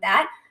to do with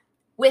that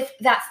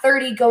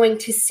 30 going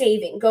to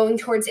saving, going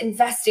towards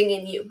investing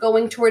in you,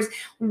 going towards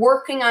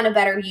working on a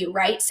better you,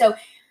 right? So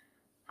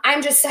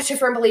I'm just such a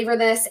firm believer in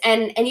this.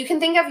 And you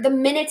can think of the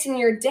minutes in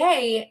your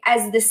day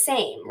as the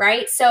same,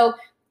 right? So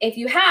if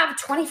you have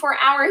 24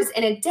 hours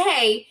in a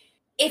day,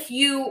 if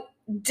you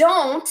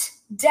don't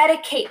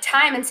dedicate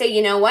time and say,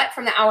 you know what,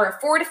 from the hour of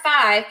 4 to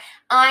 5,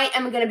 I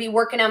am going to be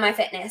working on my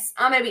fitness.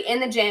 I'm going to be in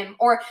the gym,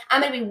 or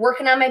I'm going to be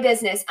working on my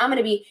business. I'm going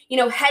to be,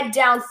 head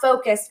down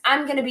focused.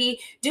 I'm going to be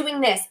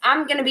doing this.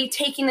 I'm going to be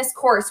taking this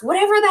course,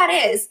 whatever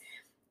that is.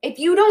 If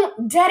you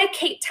don't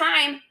dedicate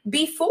time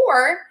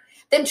before,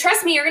 then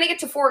trust me, you're going to get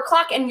to 4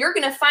 o'clock and you're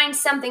going to find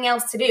something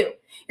else to do.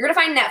 You're going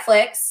to find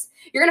Netflix.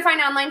 You're going to find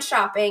online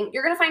shopping.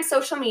 You're going to find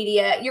social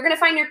media. You're going to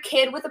find your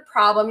kid with a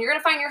problem. You're going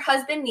to find your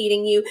husband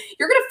needing you.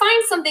 You're going to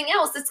find something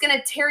else that's going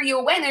to tear you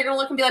away. And you're going to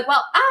look and be like,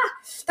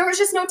 there was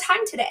just no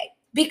time today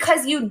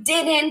because you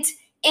didn't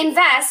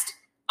invest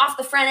off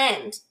the front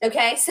end.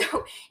 Okay.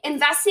 So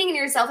investing in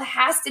yourself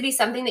has to be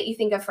something that you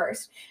think of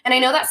first. And I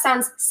know that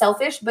sounds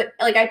selfish, but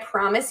I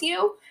promise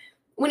you,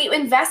 when you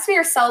invest in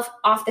yourself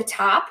off the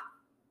top,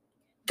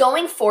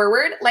 going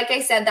forward, like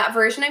I said, that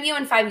version of you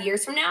in 5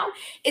 years from now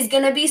is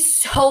going to be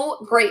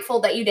so grateful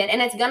that you did.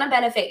 And it's going to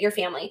benefit your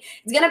family.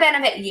 It's going to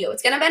benefit you.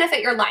 It's going to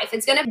benefit your life.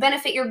 It's going to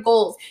benefit your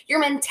goals, your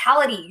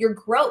mentality, your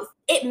growth.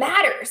 It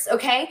matters.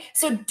 Okay.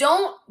 So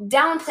don't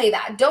downplay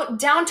that. Don't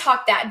down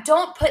talk that.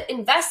 Don't put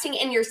investing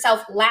in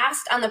yourself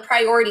last on the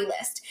priority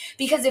list,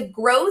 because if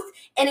growth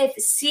and if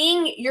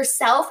seeing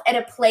yourself at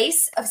a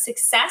place of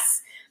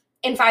success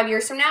in 5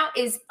 years from now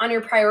is on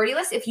your priority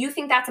list, if you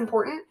think that's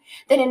important,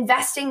 then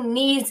investing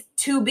needs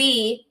to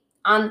be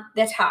on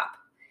the top.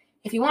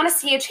 If you want to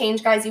see a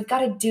change, guys, you've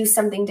got to do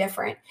something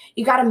different.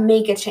 You got to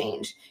make a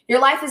change. Your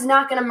life is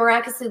not going to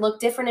miraculously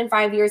look different in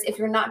 5 years if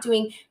you're not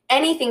doing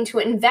anything to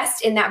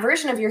invest in that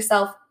version of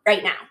yourself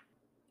right now.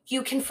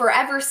 You can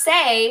forever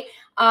say,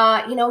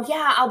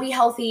 yeah, I'll be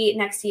healthy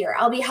next year.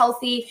 I'll be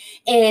healthy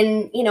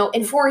in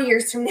 4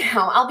 years from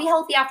now. I'll be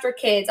healthy after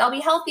kids. I'll be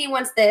healthy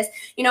once this,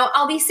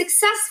 I'll be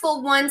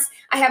successful once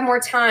I have more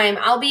time.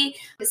 I'll be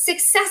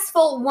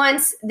successful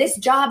once this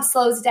job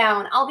slows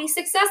down. I'll be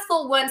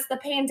successful once the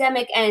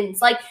pandemic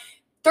ends. Like,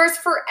 there's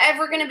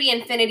forever going to be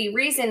infinity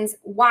reasons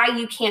why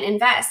you can't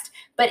invest.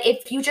 But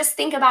if you just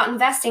think about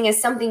investing as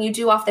something you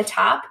do off the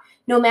top,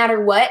 no matter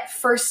what,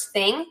 first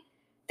thing,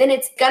 then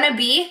it's going to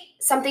be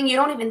something you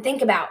don't even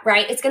think about,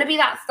 right? It's going to be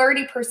that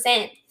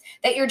 30%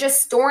 that you're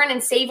just storing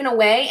and saving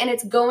away, and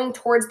it's going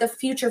towards the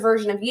future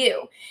version of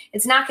you.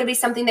 It's not going to be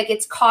something that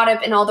gets caught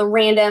up in all the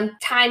random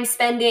time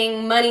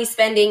spending, money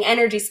spending,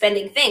 energy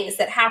spending things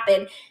that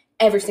happen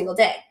every single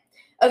day.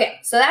 Okay,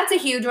 so that's a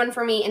huge one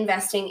for me,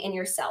 investing in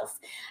yourself.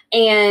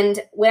 And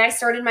when I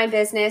started my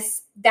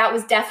business, that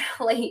was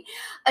definitely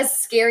a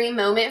scary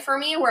moment for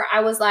me where I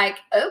was like,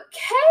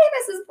 okay,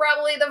 this is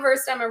probably the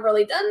first time I've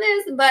really done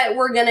this, but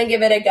we're going to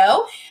give it a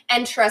go.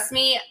 And trust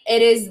me,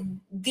 it is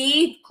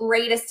the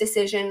greatest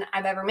decision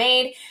I've ever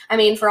made. I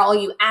mean, for all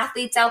you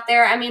athletes out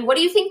there, I mean, what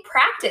do you think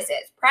practice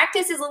is?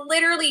 Practice is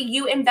literally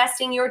you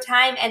investing your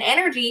time and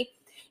energy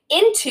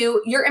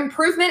into your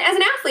improvement as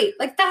an athlete.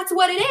 Like, that's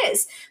what it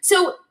is.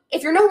 So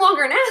if you're no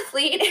longer an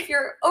athlete, if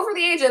you're over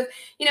the age of,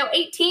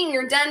 18,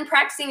 you're done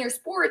practicing your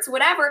sports,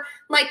 whatever,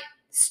 like,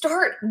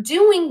 start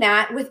doing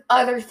that with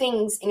other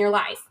things in your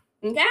life.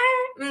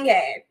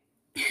 Okay.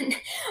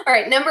 All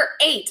right. Number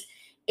 8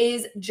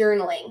 is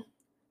journaling.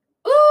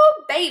 Ooh,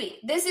 baby,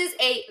 this is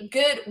a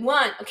good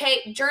one.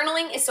 Okay.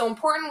 Journaling is so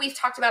important. We've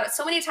talked about it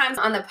so many times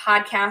on the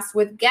podcast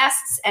with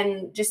guests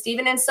and just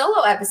even in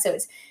solo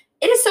episodes.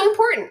 It is so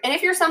important. And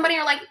if you're somebody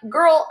you're like,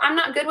 girl, I'm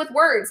not good with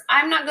words.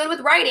 I'm not good with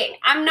writing.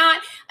 I'm not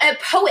a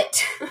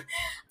poet.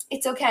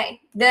 It's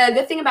okay. The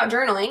good thing about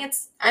journaling,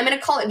 I'm going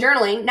to call it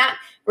journaling, not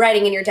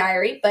writing in your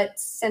diary, but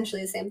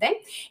essentially the same thing,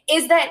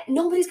 is that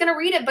nobody's going to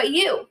read it but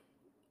you.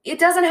 It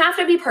doesn't have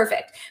to be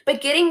perfect,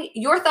 but getting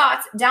your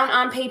thoughts down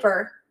on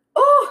paper,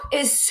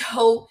 is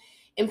so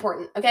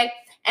important. Okay.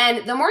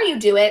 And the more you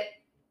do it,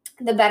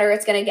 the better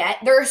it's going to get.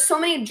 There are so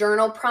many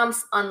journal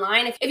prompts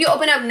online. If you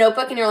open up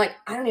Notebook and you're like,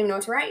 I don't even know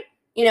what to write.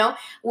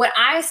 What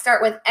I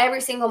start with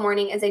every single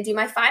morning is I do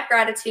my 5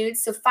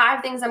 gratitudes. So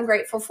 5 things I'm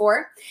grateful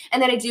for.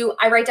 And then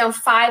I write down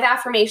 5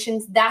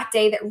 affirmations that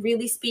day that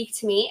really speak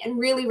to me and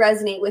really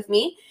resonate with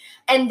me.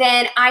 And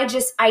then I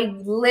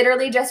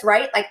literally just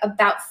write like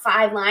about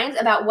 5 lines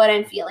about what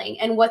I'm feeling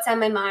and what's on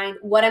my mind,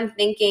 what I'm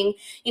thinking.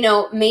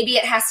 Maybe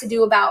it has to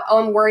do about,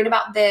 I'm worried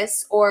about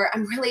this, or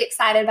I'm really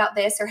excited about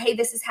this, or hey,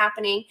 this is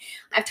happening.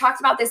 I've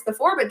talked about this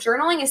before, but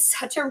journaling is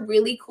such a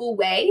really cool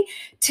way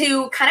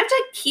to kind of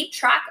keep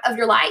track of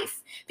your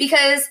life,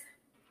 because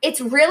it's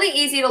really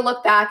easy to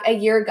look back a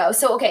year ago.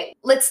 So, okay,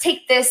 let's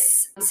take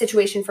this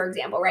situation, for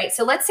example, right?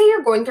 So let's say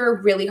you're going through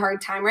a really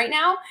hard time right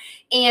now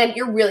and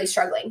you're really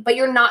struggling, but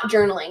you're not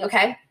journaling,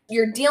 okay?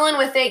 You're dealing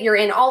with it. You're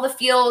in all the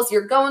feels.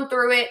 You're going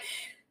through it,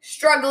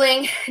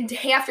 struggling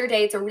day after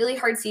day. It's a really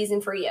hard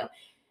season for you.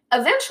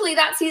 Eventually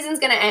that season's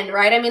going to end,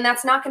 right? I mean,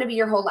 that's not going to be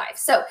your whole life.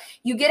 So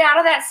you get out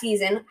of that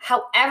season,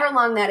 however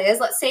long that is.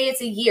 Let's say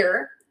it's a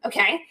year,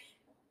 okay?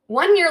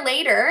 1 year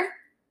later,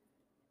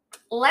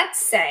 let's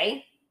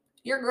say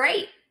you're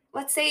great.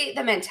 Let's say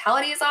the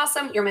mentality is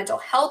awesome. Your mental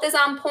health is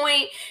on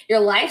point. Your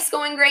life's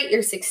going great.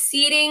 You're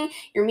succeeding.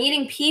 You're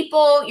meeting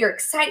people. You're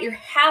excited. You're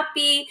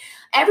happy.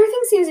 Everything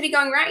seems to be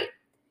going right.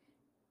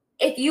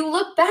 If you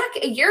look back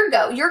a year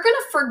ago, you're going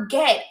to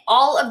forget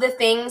all of the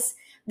things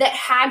that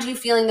had you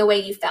feeling the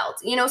way you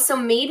felt. So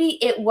maybe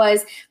it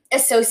was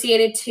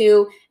associated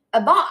to a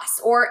boss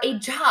or a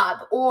job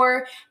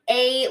or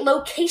a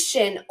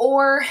location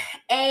or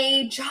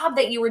a job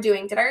that you were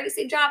doing. Did I already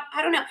say job?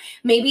 I don't know.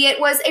 Maybe it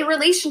was a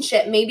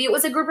relationship. Maybe it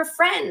was a group of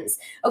friends.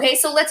 Okay,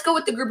 so let's go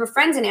with the group of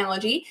friends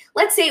analogy.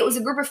 Let's say it was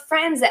a group of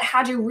friends that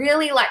had you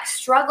really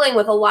struggling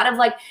with a lot of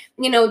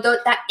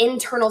that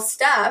internal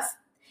stuff.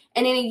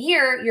 And in a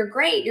year, you're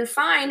great, you're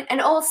fine.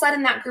 And all of a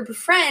sudden that group of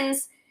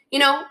friends,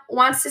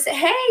 wants to say,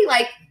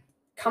 hey,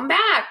 come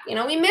back.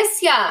 We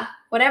miss ya.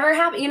 Whatever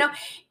happened,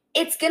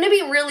 it's going to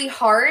be really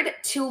hard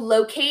to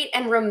locate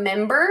and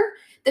remember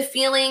the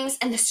feelings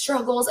and the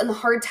struggles and the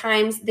hard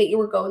times that you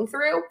were going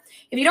through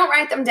if you don't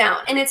write them down.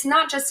 And it's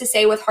not just to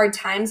say with hard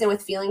times and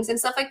with feelings and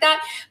stuff like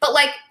that, but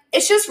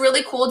it's just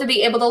really cool to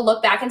be able to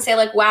look back and say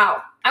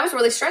wow, I was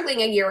really struggling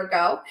a year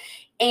ago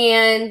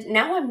and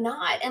now I'm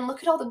not. And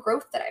look at all the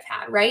growth that I've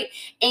had, right?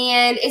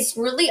 And it's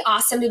really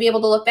awesome to be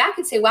able to look back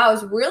and say, wow, I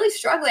was really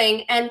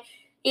struggling. And,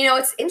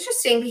 it's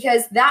interesting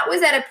because that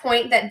was at a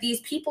point that these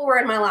people were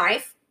in my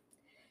life.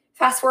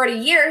 Fast forward a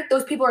year,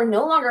 those people are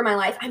no longer in my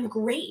life. I'm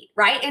great,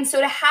 right? And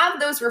so to have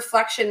those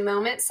reflection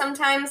moments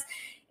sometimes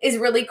is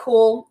really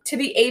cool. To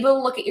be able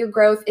to look at your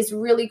growth is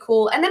really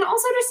cool. And then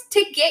also just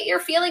to get your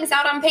feelings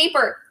out on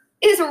paper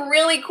is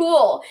really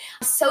cool.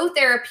 So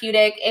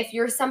therapeutic. If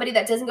you're somebody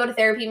that doesn't go to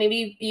therapy,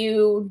 maybe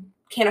you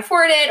can't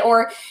afford it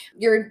or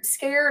you're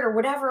scared or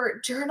whatever,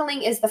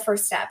 journaling is the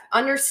first step.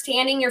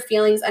 Understanding your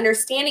feelings,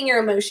 understanding your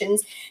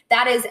emotions,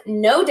 that is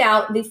no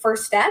doubt the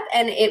first step,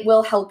 and it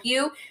will help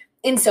you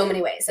in so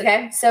many ways,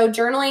 okay? So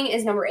journaling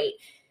is number 8.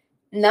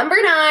 Number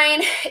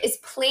 9 is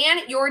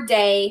plan your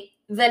day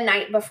the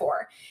night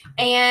before.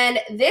 And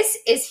this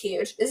is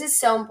huge. This is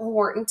so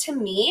important to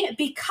me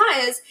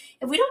because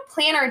if we don't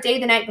plan our day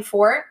the night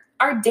before,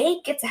 our day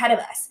gets ahead of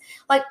us.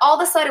 Like all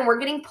of a sudden we're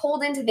getting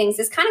pulled into things.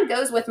 This kind of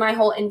goes with my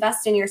whole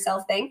invest in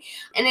yourself thing.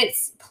 And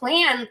it's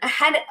plan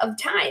ahead of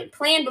time,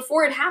 plan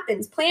before it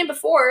happens, plan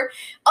before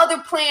other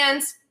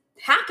plans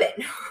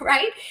happen,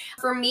 right?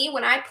 For me,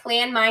 when I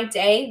plan my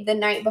day the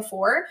night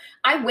before,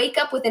 I wake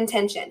up with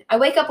intention. I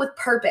wake up with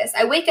purpose.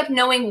 I wake up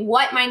knowing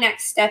what my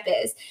next step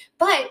is.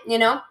 But,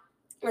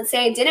 let's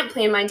say I didn't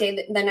plan my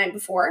day the night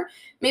before.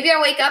 Maybe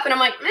I wake up and I'm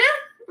like, I'm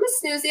gonna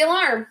snooze the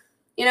alarm.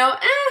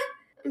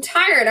 I'm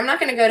tired. I'm not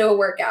going to go to a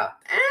workout.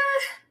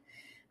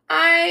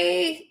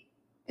 I'm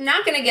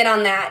not going to get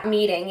on that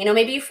meeting.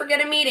 Maybe you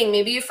forget a meeting.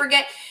 Maybe you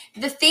forget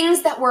the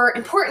things that were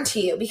important to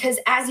you, because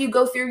as you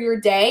go through your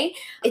day,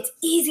 it's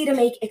easy to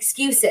make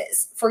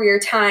excuses for your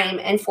time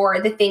and for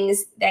the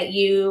things that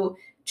you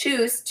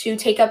choose to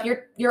take up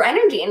your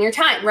energy and your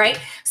time, right?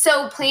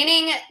 So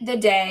planning the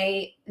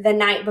day the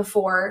night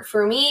before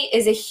for me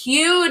is a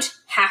huge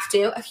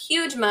a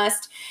huge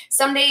must.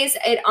 Some days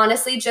it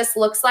honestly just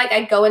looks like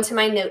I go into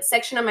my notes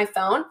section on my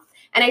phone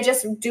and I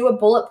just do a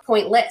bullet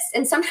point list.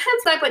 And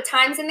sometimes I put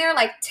times in there,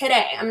 like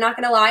today, I'm not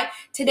going to lie.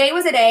 Today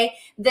was a day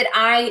that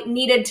I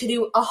needed to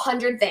do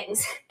 100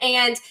 things.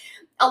 And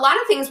a lot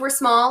of things were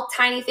small,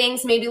 tiny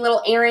things, maybe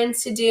little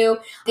errands to do,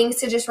 things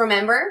to just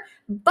remember.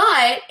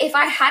 But if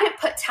I hadn't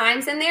put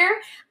times in there,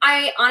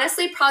 I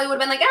honestly probably would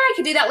have been like, I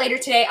could do that later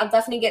today. I'll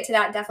definitely get to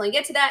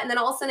that. And then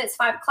all of a sudden it's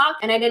 5 o'clock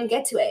and I didn't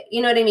get to it.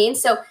 You know what I mean?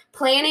 So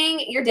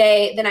planning your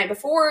day the night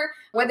before,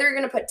 whether you're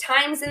going to put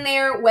times in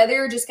there, whether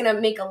you're just going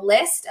to make a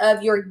list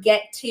of your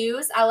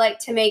get-tos. I like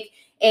to make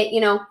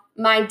it,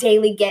 my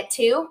daily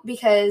get-to,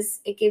 because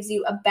it gives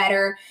you a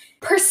better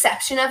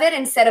perception of it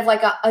instead of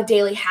like a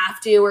daily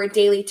have-to or a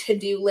daily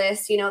to-do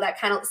list. That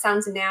kind of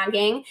sounds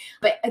nagging,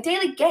 but a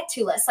daily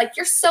get-to list. Like,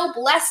 you're so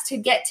blessed to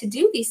get to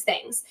do these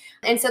things.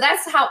 And so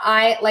that's how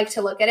I like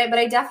to look at it. But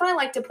I definitely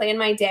like to plan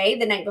my day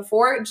the night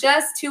before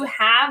just to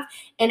have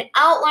an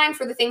outline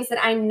for the things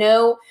that I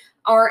know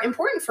are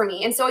important for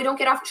me. And so I don't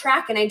get off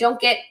track and I don't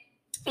get,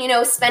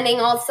 spending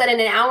all of a sudden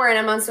an hour and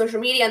I'm on social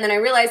media and then I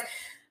realize,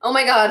 oh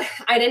my God,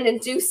 I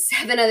didn't do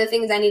 7 other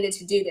things I needed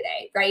to do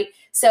today, right?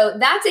 So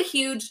that's a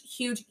huge,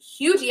 huge,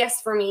 huge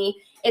yes for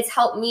me. It's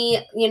helped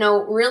me,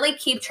 really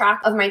keep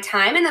track of my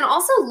time, and then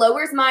also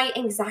lowers my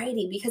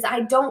anxiety because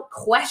I don't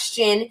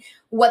question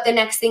what the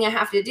next thing I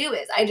have to do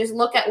is. I just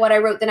look at what I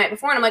wrote the night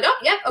before and I'm like, oh,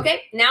 yeah,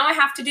 okay, now I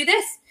have to do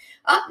this.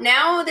 Oh,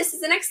 now this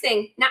is the next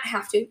thing. Not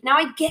have to. Now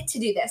I get to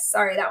do this.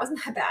 Sorry, that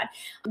wasn't that bad.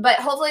 But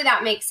hopefully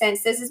that makes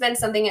sense. This has been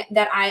something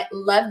that I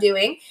love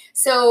doing.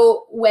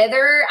 So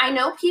whether I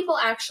know people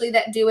actually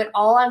that do it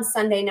all on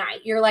Sunday night,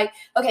 you're like,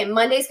 okay,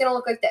 Monday's going to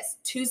look like this.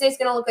 Tuesday's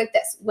going to look like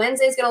this.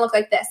 Wednesday's going to look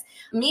like this.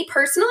 Me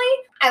personally,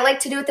 I like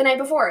to do it the night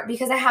before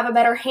because I have a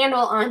better handle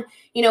on,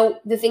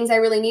 the things I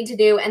really need to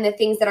do and the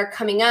things that are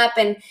coming up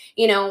and,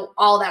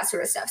 all that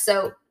sort of stuff.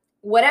 So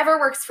whatever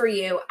works for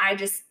you, I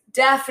just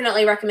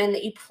definitely recommend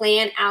that you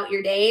plan out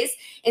your days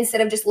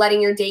instead of just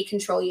letting your day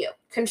control you.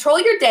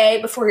 Control your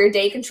day before your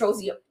day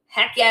controls you.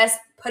 Heck yes.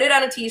 Put it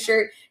on a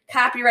t-shirt.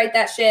 Copyright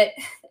that shit.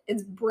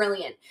 It's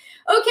brilliant.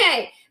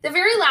 Okay. The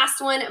very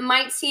last one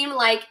might seem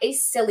like a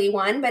silly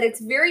one, but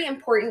it's very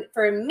important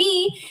for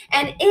me.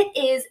 And it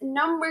is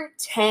number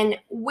 10.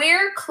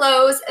 Wear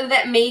clothes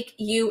that make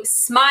you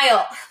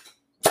smile.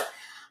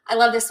 I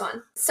love this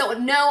one. So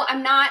no,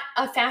 I'm not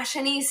a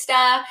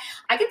fashionista.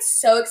 I get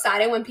so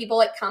excited when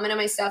people comment on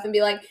my stuff and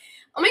be like,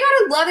 oh my God,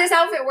 I love this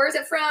outfit. Where's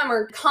it from?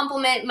 Or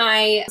compliment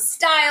my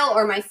style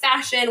or my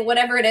fashion,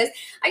 whatever it is.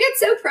 I get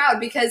so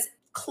proud because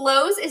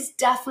clothes is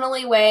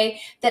definitely a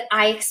way that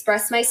I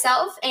express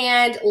myself.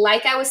 And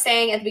like I was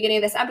saying at the beginning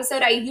of this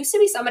episode, I used to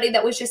be somebody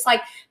that was just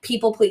like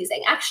people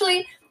pleasing.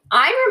 Actually,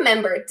 I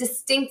remember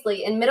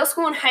distinctly in middle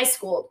school and high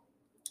school,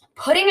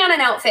 putting on an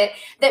outfit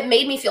that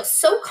made me feel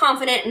so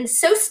confident and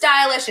so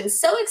stylish and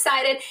so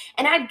excited.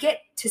 And I'd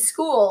get to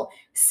school,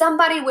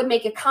 somebody would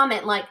make a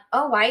comment like,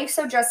 oh, why are you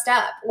so dressed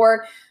up?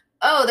 Or,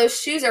 oh, those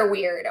shoes are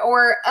weird.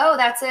 Or, oh,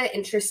 that's an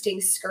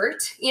interesting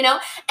skirt, And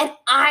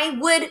I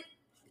would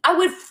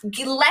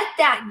let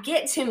that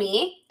get to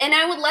me, and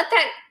I would let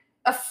that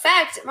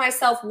affect my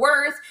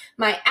self-worth,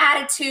 my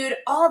attitude,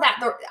 all of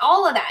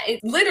that. It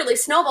literally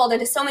snowballed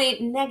into so many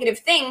negative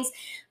things.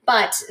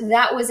 But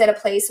that was at a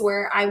place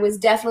where I was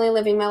definitely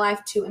living my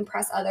life to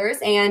impress others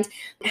and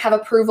have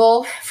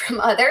approval from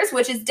others,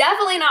 which is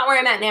definitely not where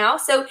I'm at now.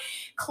 So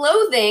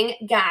clothing,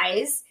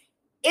 guys,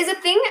 is a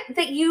thing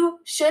that you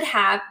should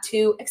have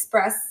to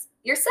express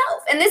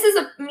yourself. And this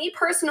is me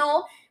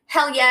personal,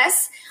 hell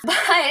yes. But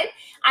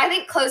I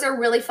think clothes are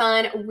really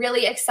fun,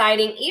 really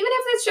exciting, even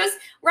if it's just,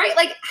 right?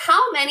 Like,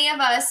 how many of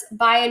us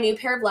buy a new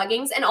pair of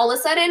leggings and all of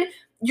a sudden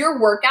your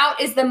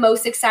workout is the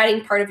most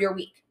exciting part of your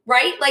week,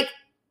 right? Like,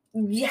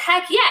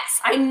 heck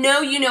yes. I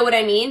know you know what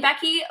I mean,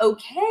 Becky.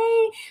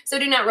 Okay. So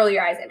do not roll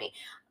your eyes at me.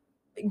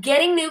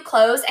 Getting new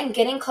clothes and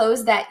getting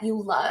clothes that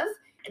you love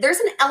there's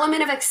an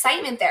element of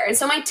excitement there. And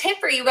so my tip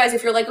for you guys,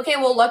 if you're like, okay,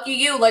 well, lucky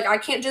you, like I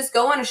can't just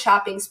go on a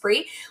shopping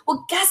spree.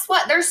 Well, guess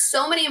what? There's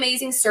so many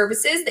amazing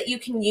services that you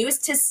can use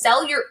to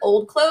sell your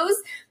old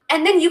clothes.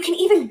 And then you can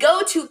even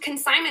go to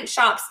consignment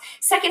shops,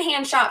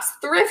 secondhand shops,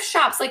 thrift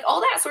shops, like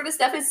all that sort of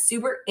stuff is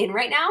super in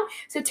right now.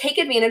 So take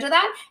advantage of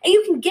that and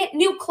you can get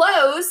new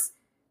clothes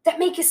that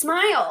make you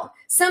smile.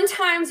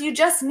 Sometimes you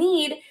just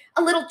need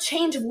a little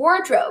change of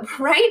wardrobe,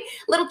 right?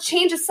 A little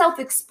change of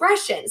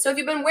self-expression. So if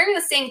you've been wearing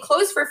the same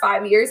clothes for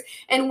 5 years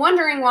and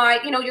wondering why,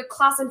 your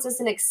closet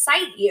doesn't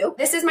excite you,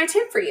 this is my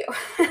tip for you.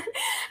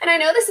 And I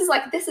know this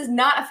is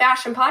not a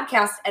fashion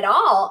podcast at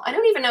all. I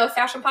don't even know if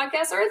fashion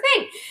podcasts are a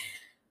thing.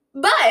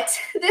 But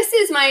this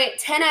is my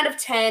 10 out of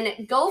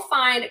 10. Go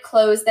find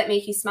clothes that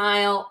make you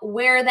smile,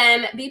 wear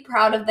them, be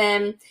proud of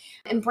them,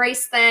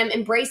 embrace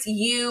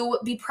you,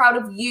 be proud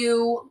of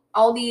you,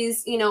 all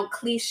these,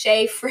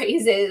 cliche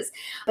phrases.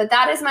 But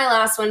that is my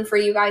last one for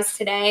you guys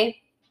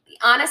today.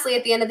 Honestly,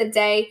 at the end of the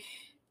day,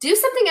 do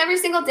something every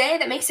single day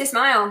that makes you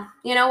smile.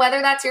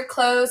 Whether that's your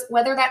clothes,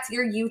 whether that's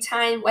your you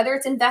time, whether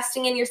it's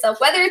investing in yourself,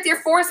 whether it's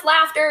your forced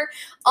laughter,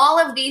 all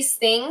of these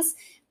things,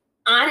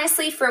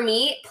 honestly, for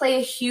me, play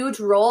a huge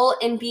role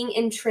in being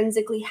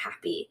intrinsically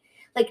happy,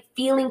 like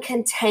feeling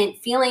content,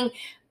 feeling,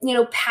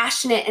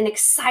 passionate and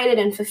excited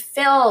and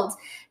fulfilled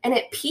and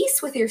at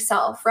peace with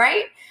yourself,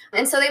 right?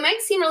 And so they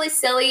might seem really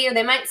silly or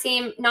they might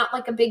seem not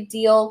like a big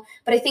deal,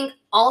 but I think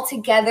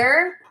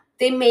altogether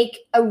they make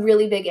a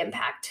really big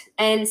impact.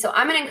 And so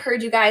I'm going to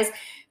encourage you guys,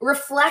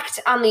 reflect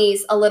on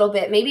these a little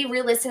bit. Maybe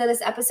re-listen to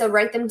this episode,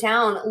 write them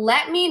down.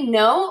 Let me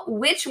know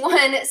which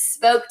one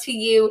spoke to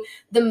you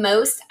the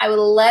most. I would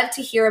love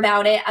to hear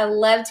about it. I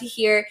love to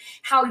hear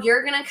how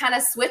you're going to kind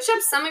of switch up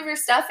some of your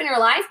stuff in your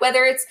life,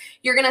 whether it's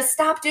you're going to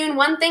stop doing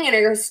one thing and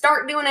you're going to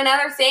start doing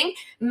another thing.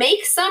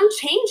 Make some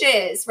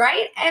changes,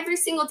 right? Every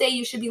single day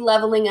you should be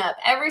leveling up.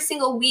 Every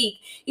single week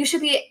you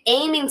should be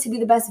aiming to be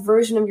the best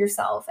version of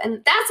yourself.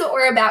 And that's what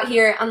we're about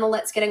here on the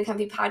Let's Get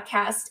Uncomfy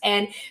podcast.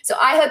 And so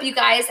I hope you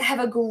guys have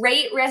a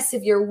great rest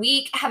of your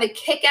week. Have a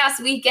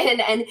kick-ass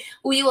weekend, and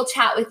we will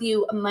chat with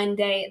you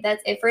Monday.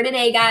 That's it for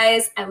today,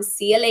 guys. I will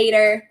see you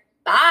later.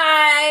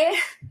 Bye.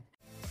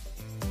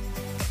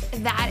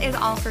 That is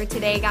all for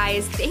today,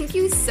 guys. Thank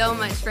you so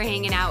much for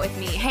hanging out with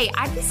me. Hey,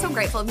 I'd be so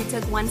grateful if you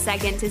took 1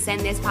 second to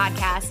send this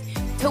podcast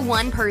to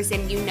one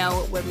person you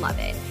know would love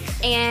it.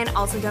 And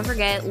also don't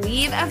forget,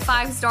 leave a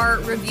 5-star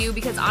review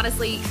because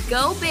honestly,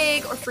 go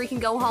big or freaking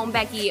go home,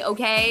 Becky,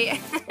 okay?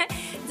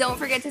 Don't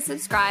forget to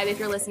subscribe if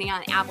you're listening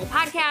on Apple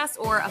Podcasts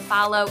or a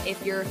follow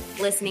if you're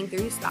listening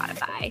through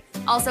Spotify.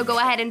 Also, go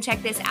ahead and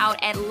check this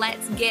out at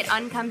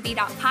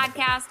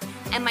letsgetuncomfy.podcast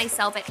and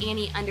myself at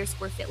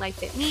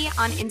Annie_FitLifeFitMe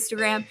on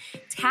Instagram.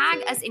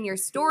 Tag us in your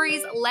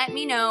stories. Let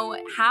me know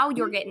how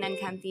you're getting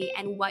uncomfy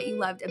and what you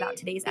loved about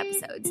today's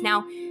episodes.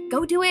 Now,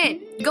 go do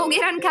it. Go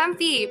get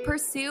uncomfy.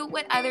 Pursue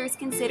what others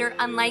consider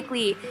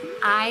unlikely.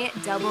 I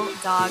double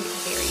dog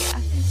dare ya.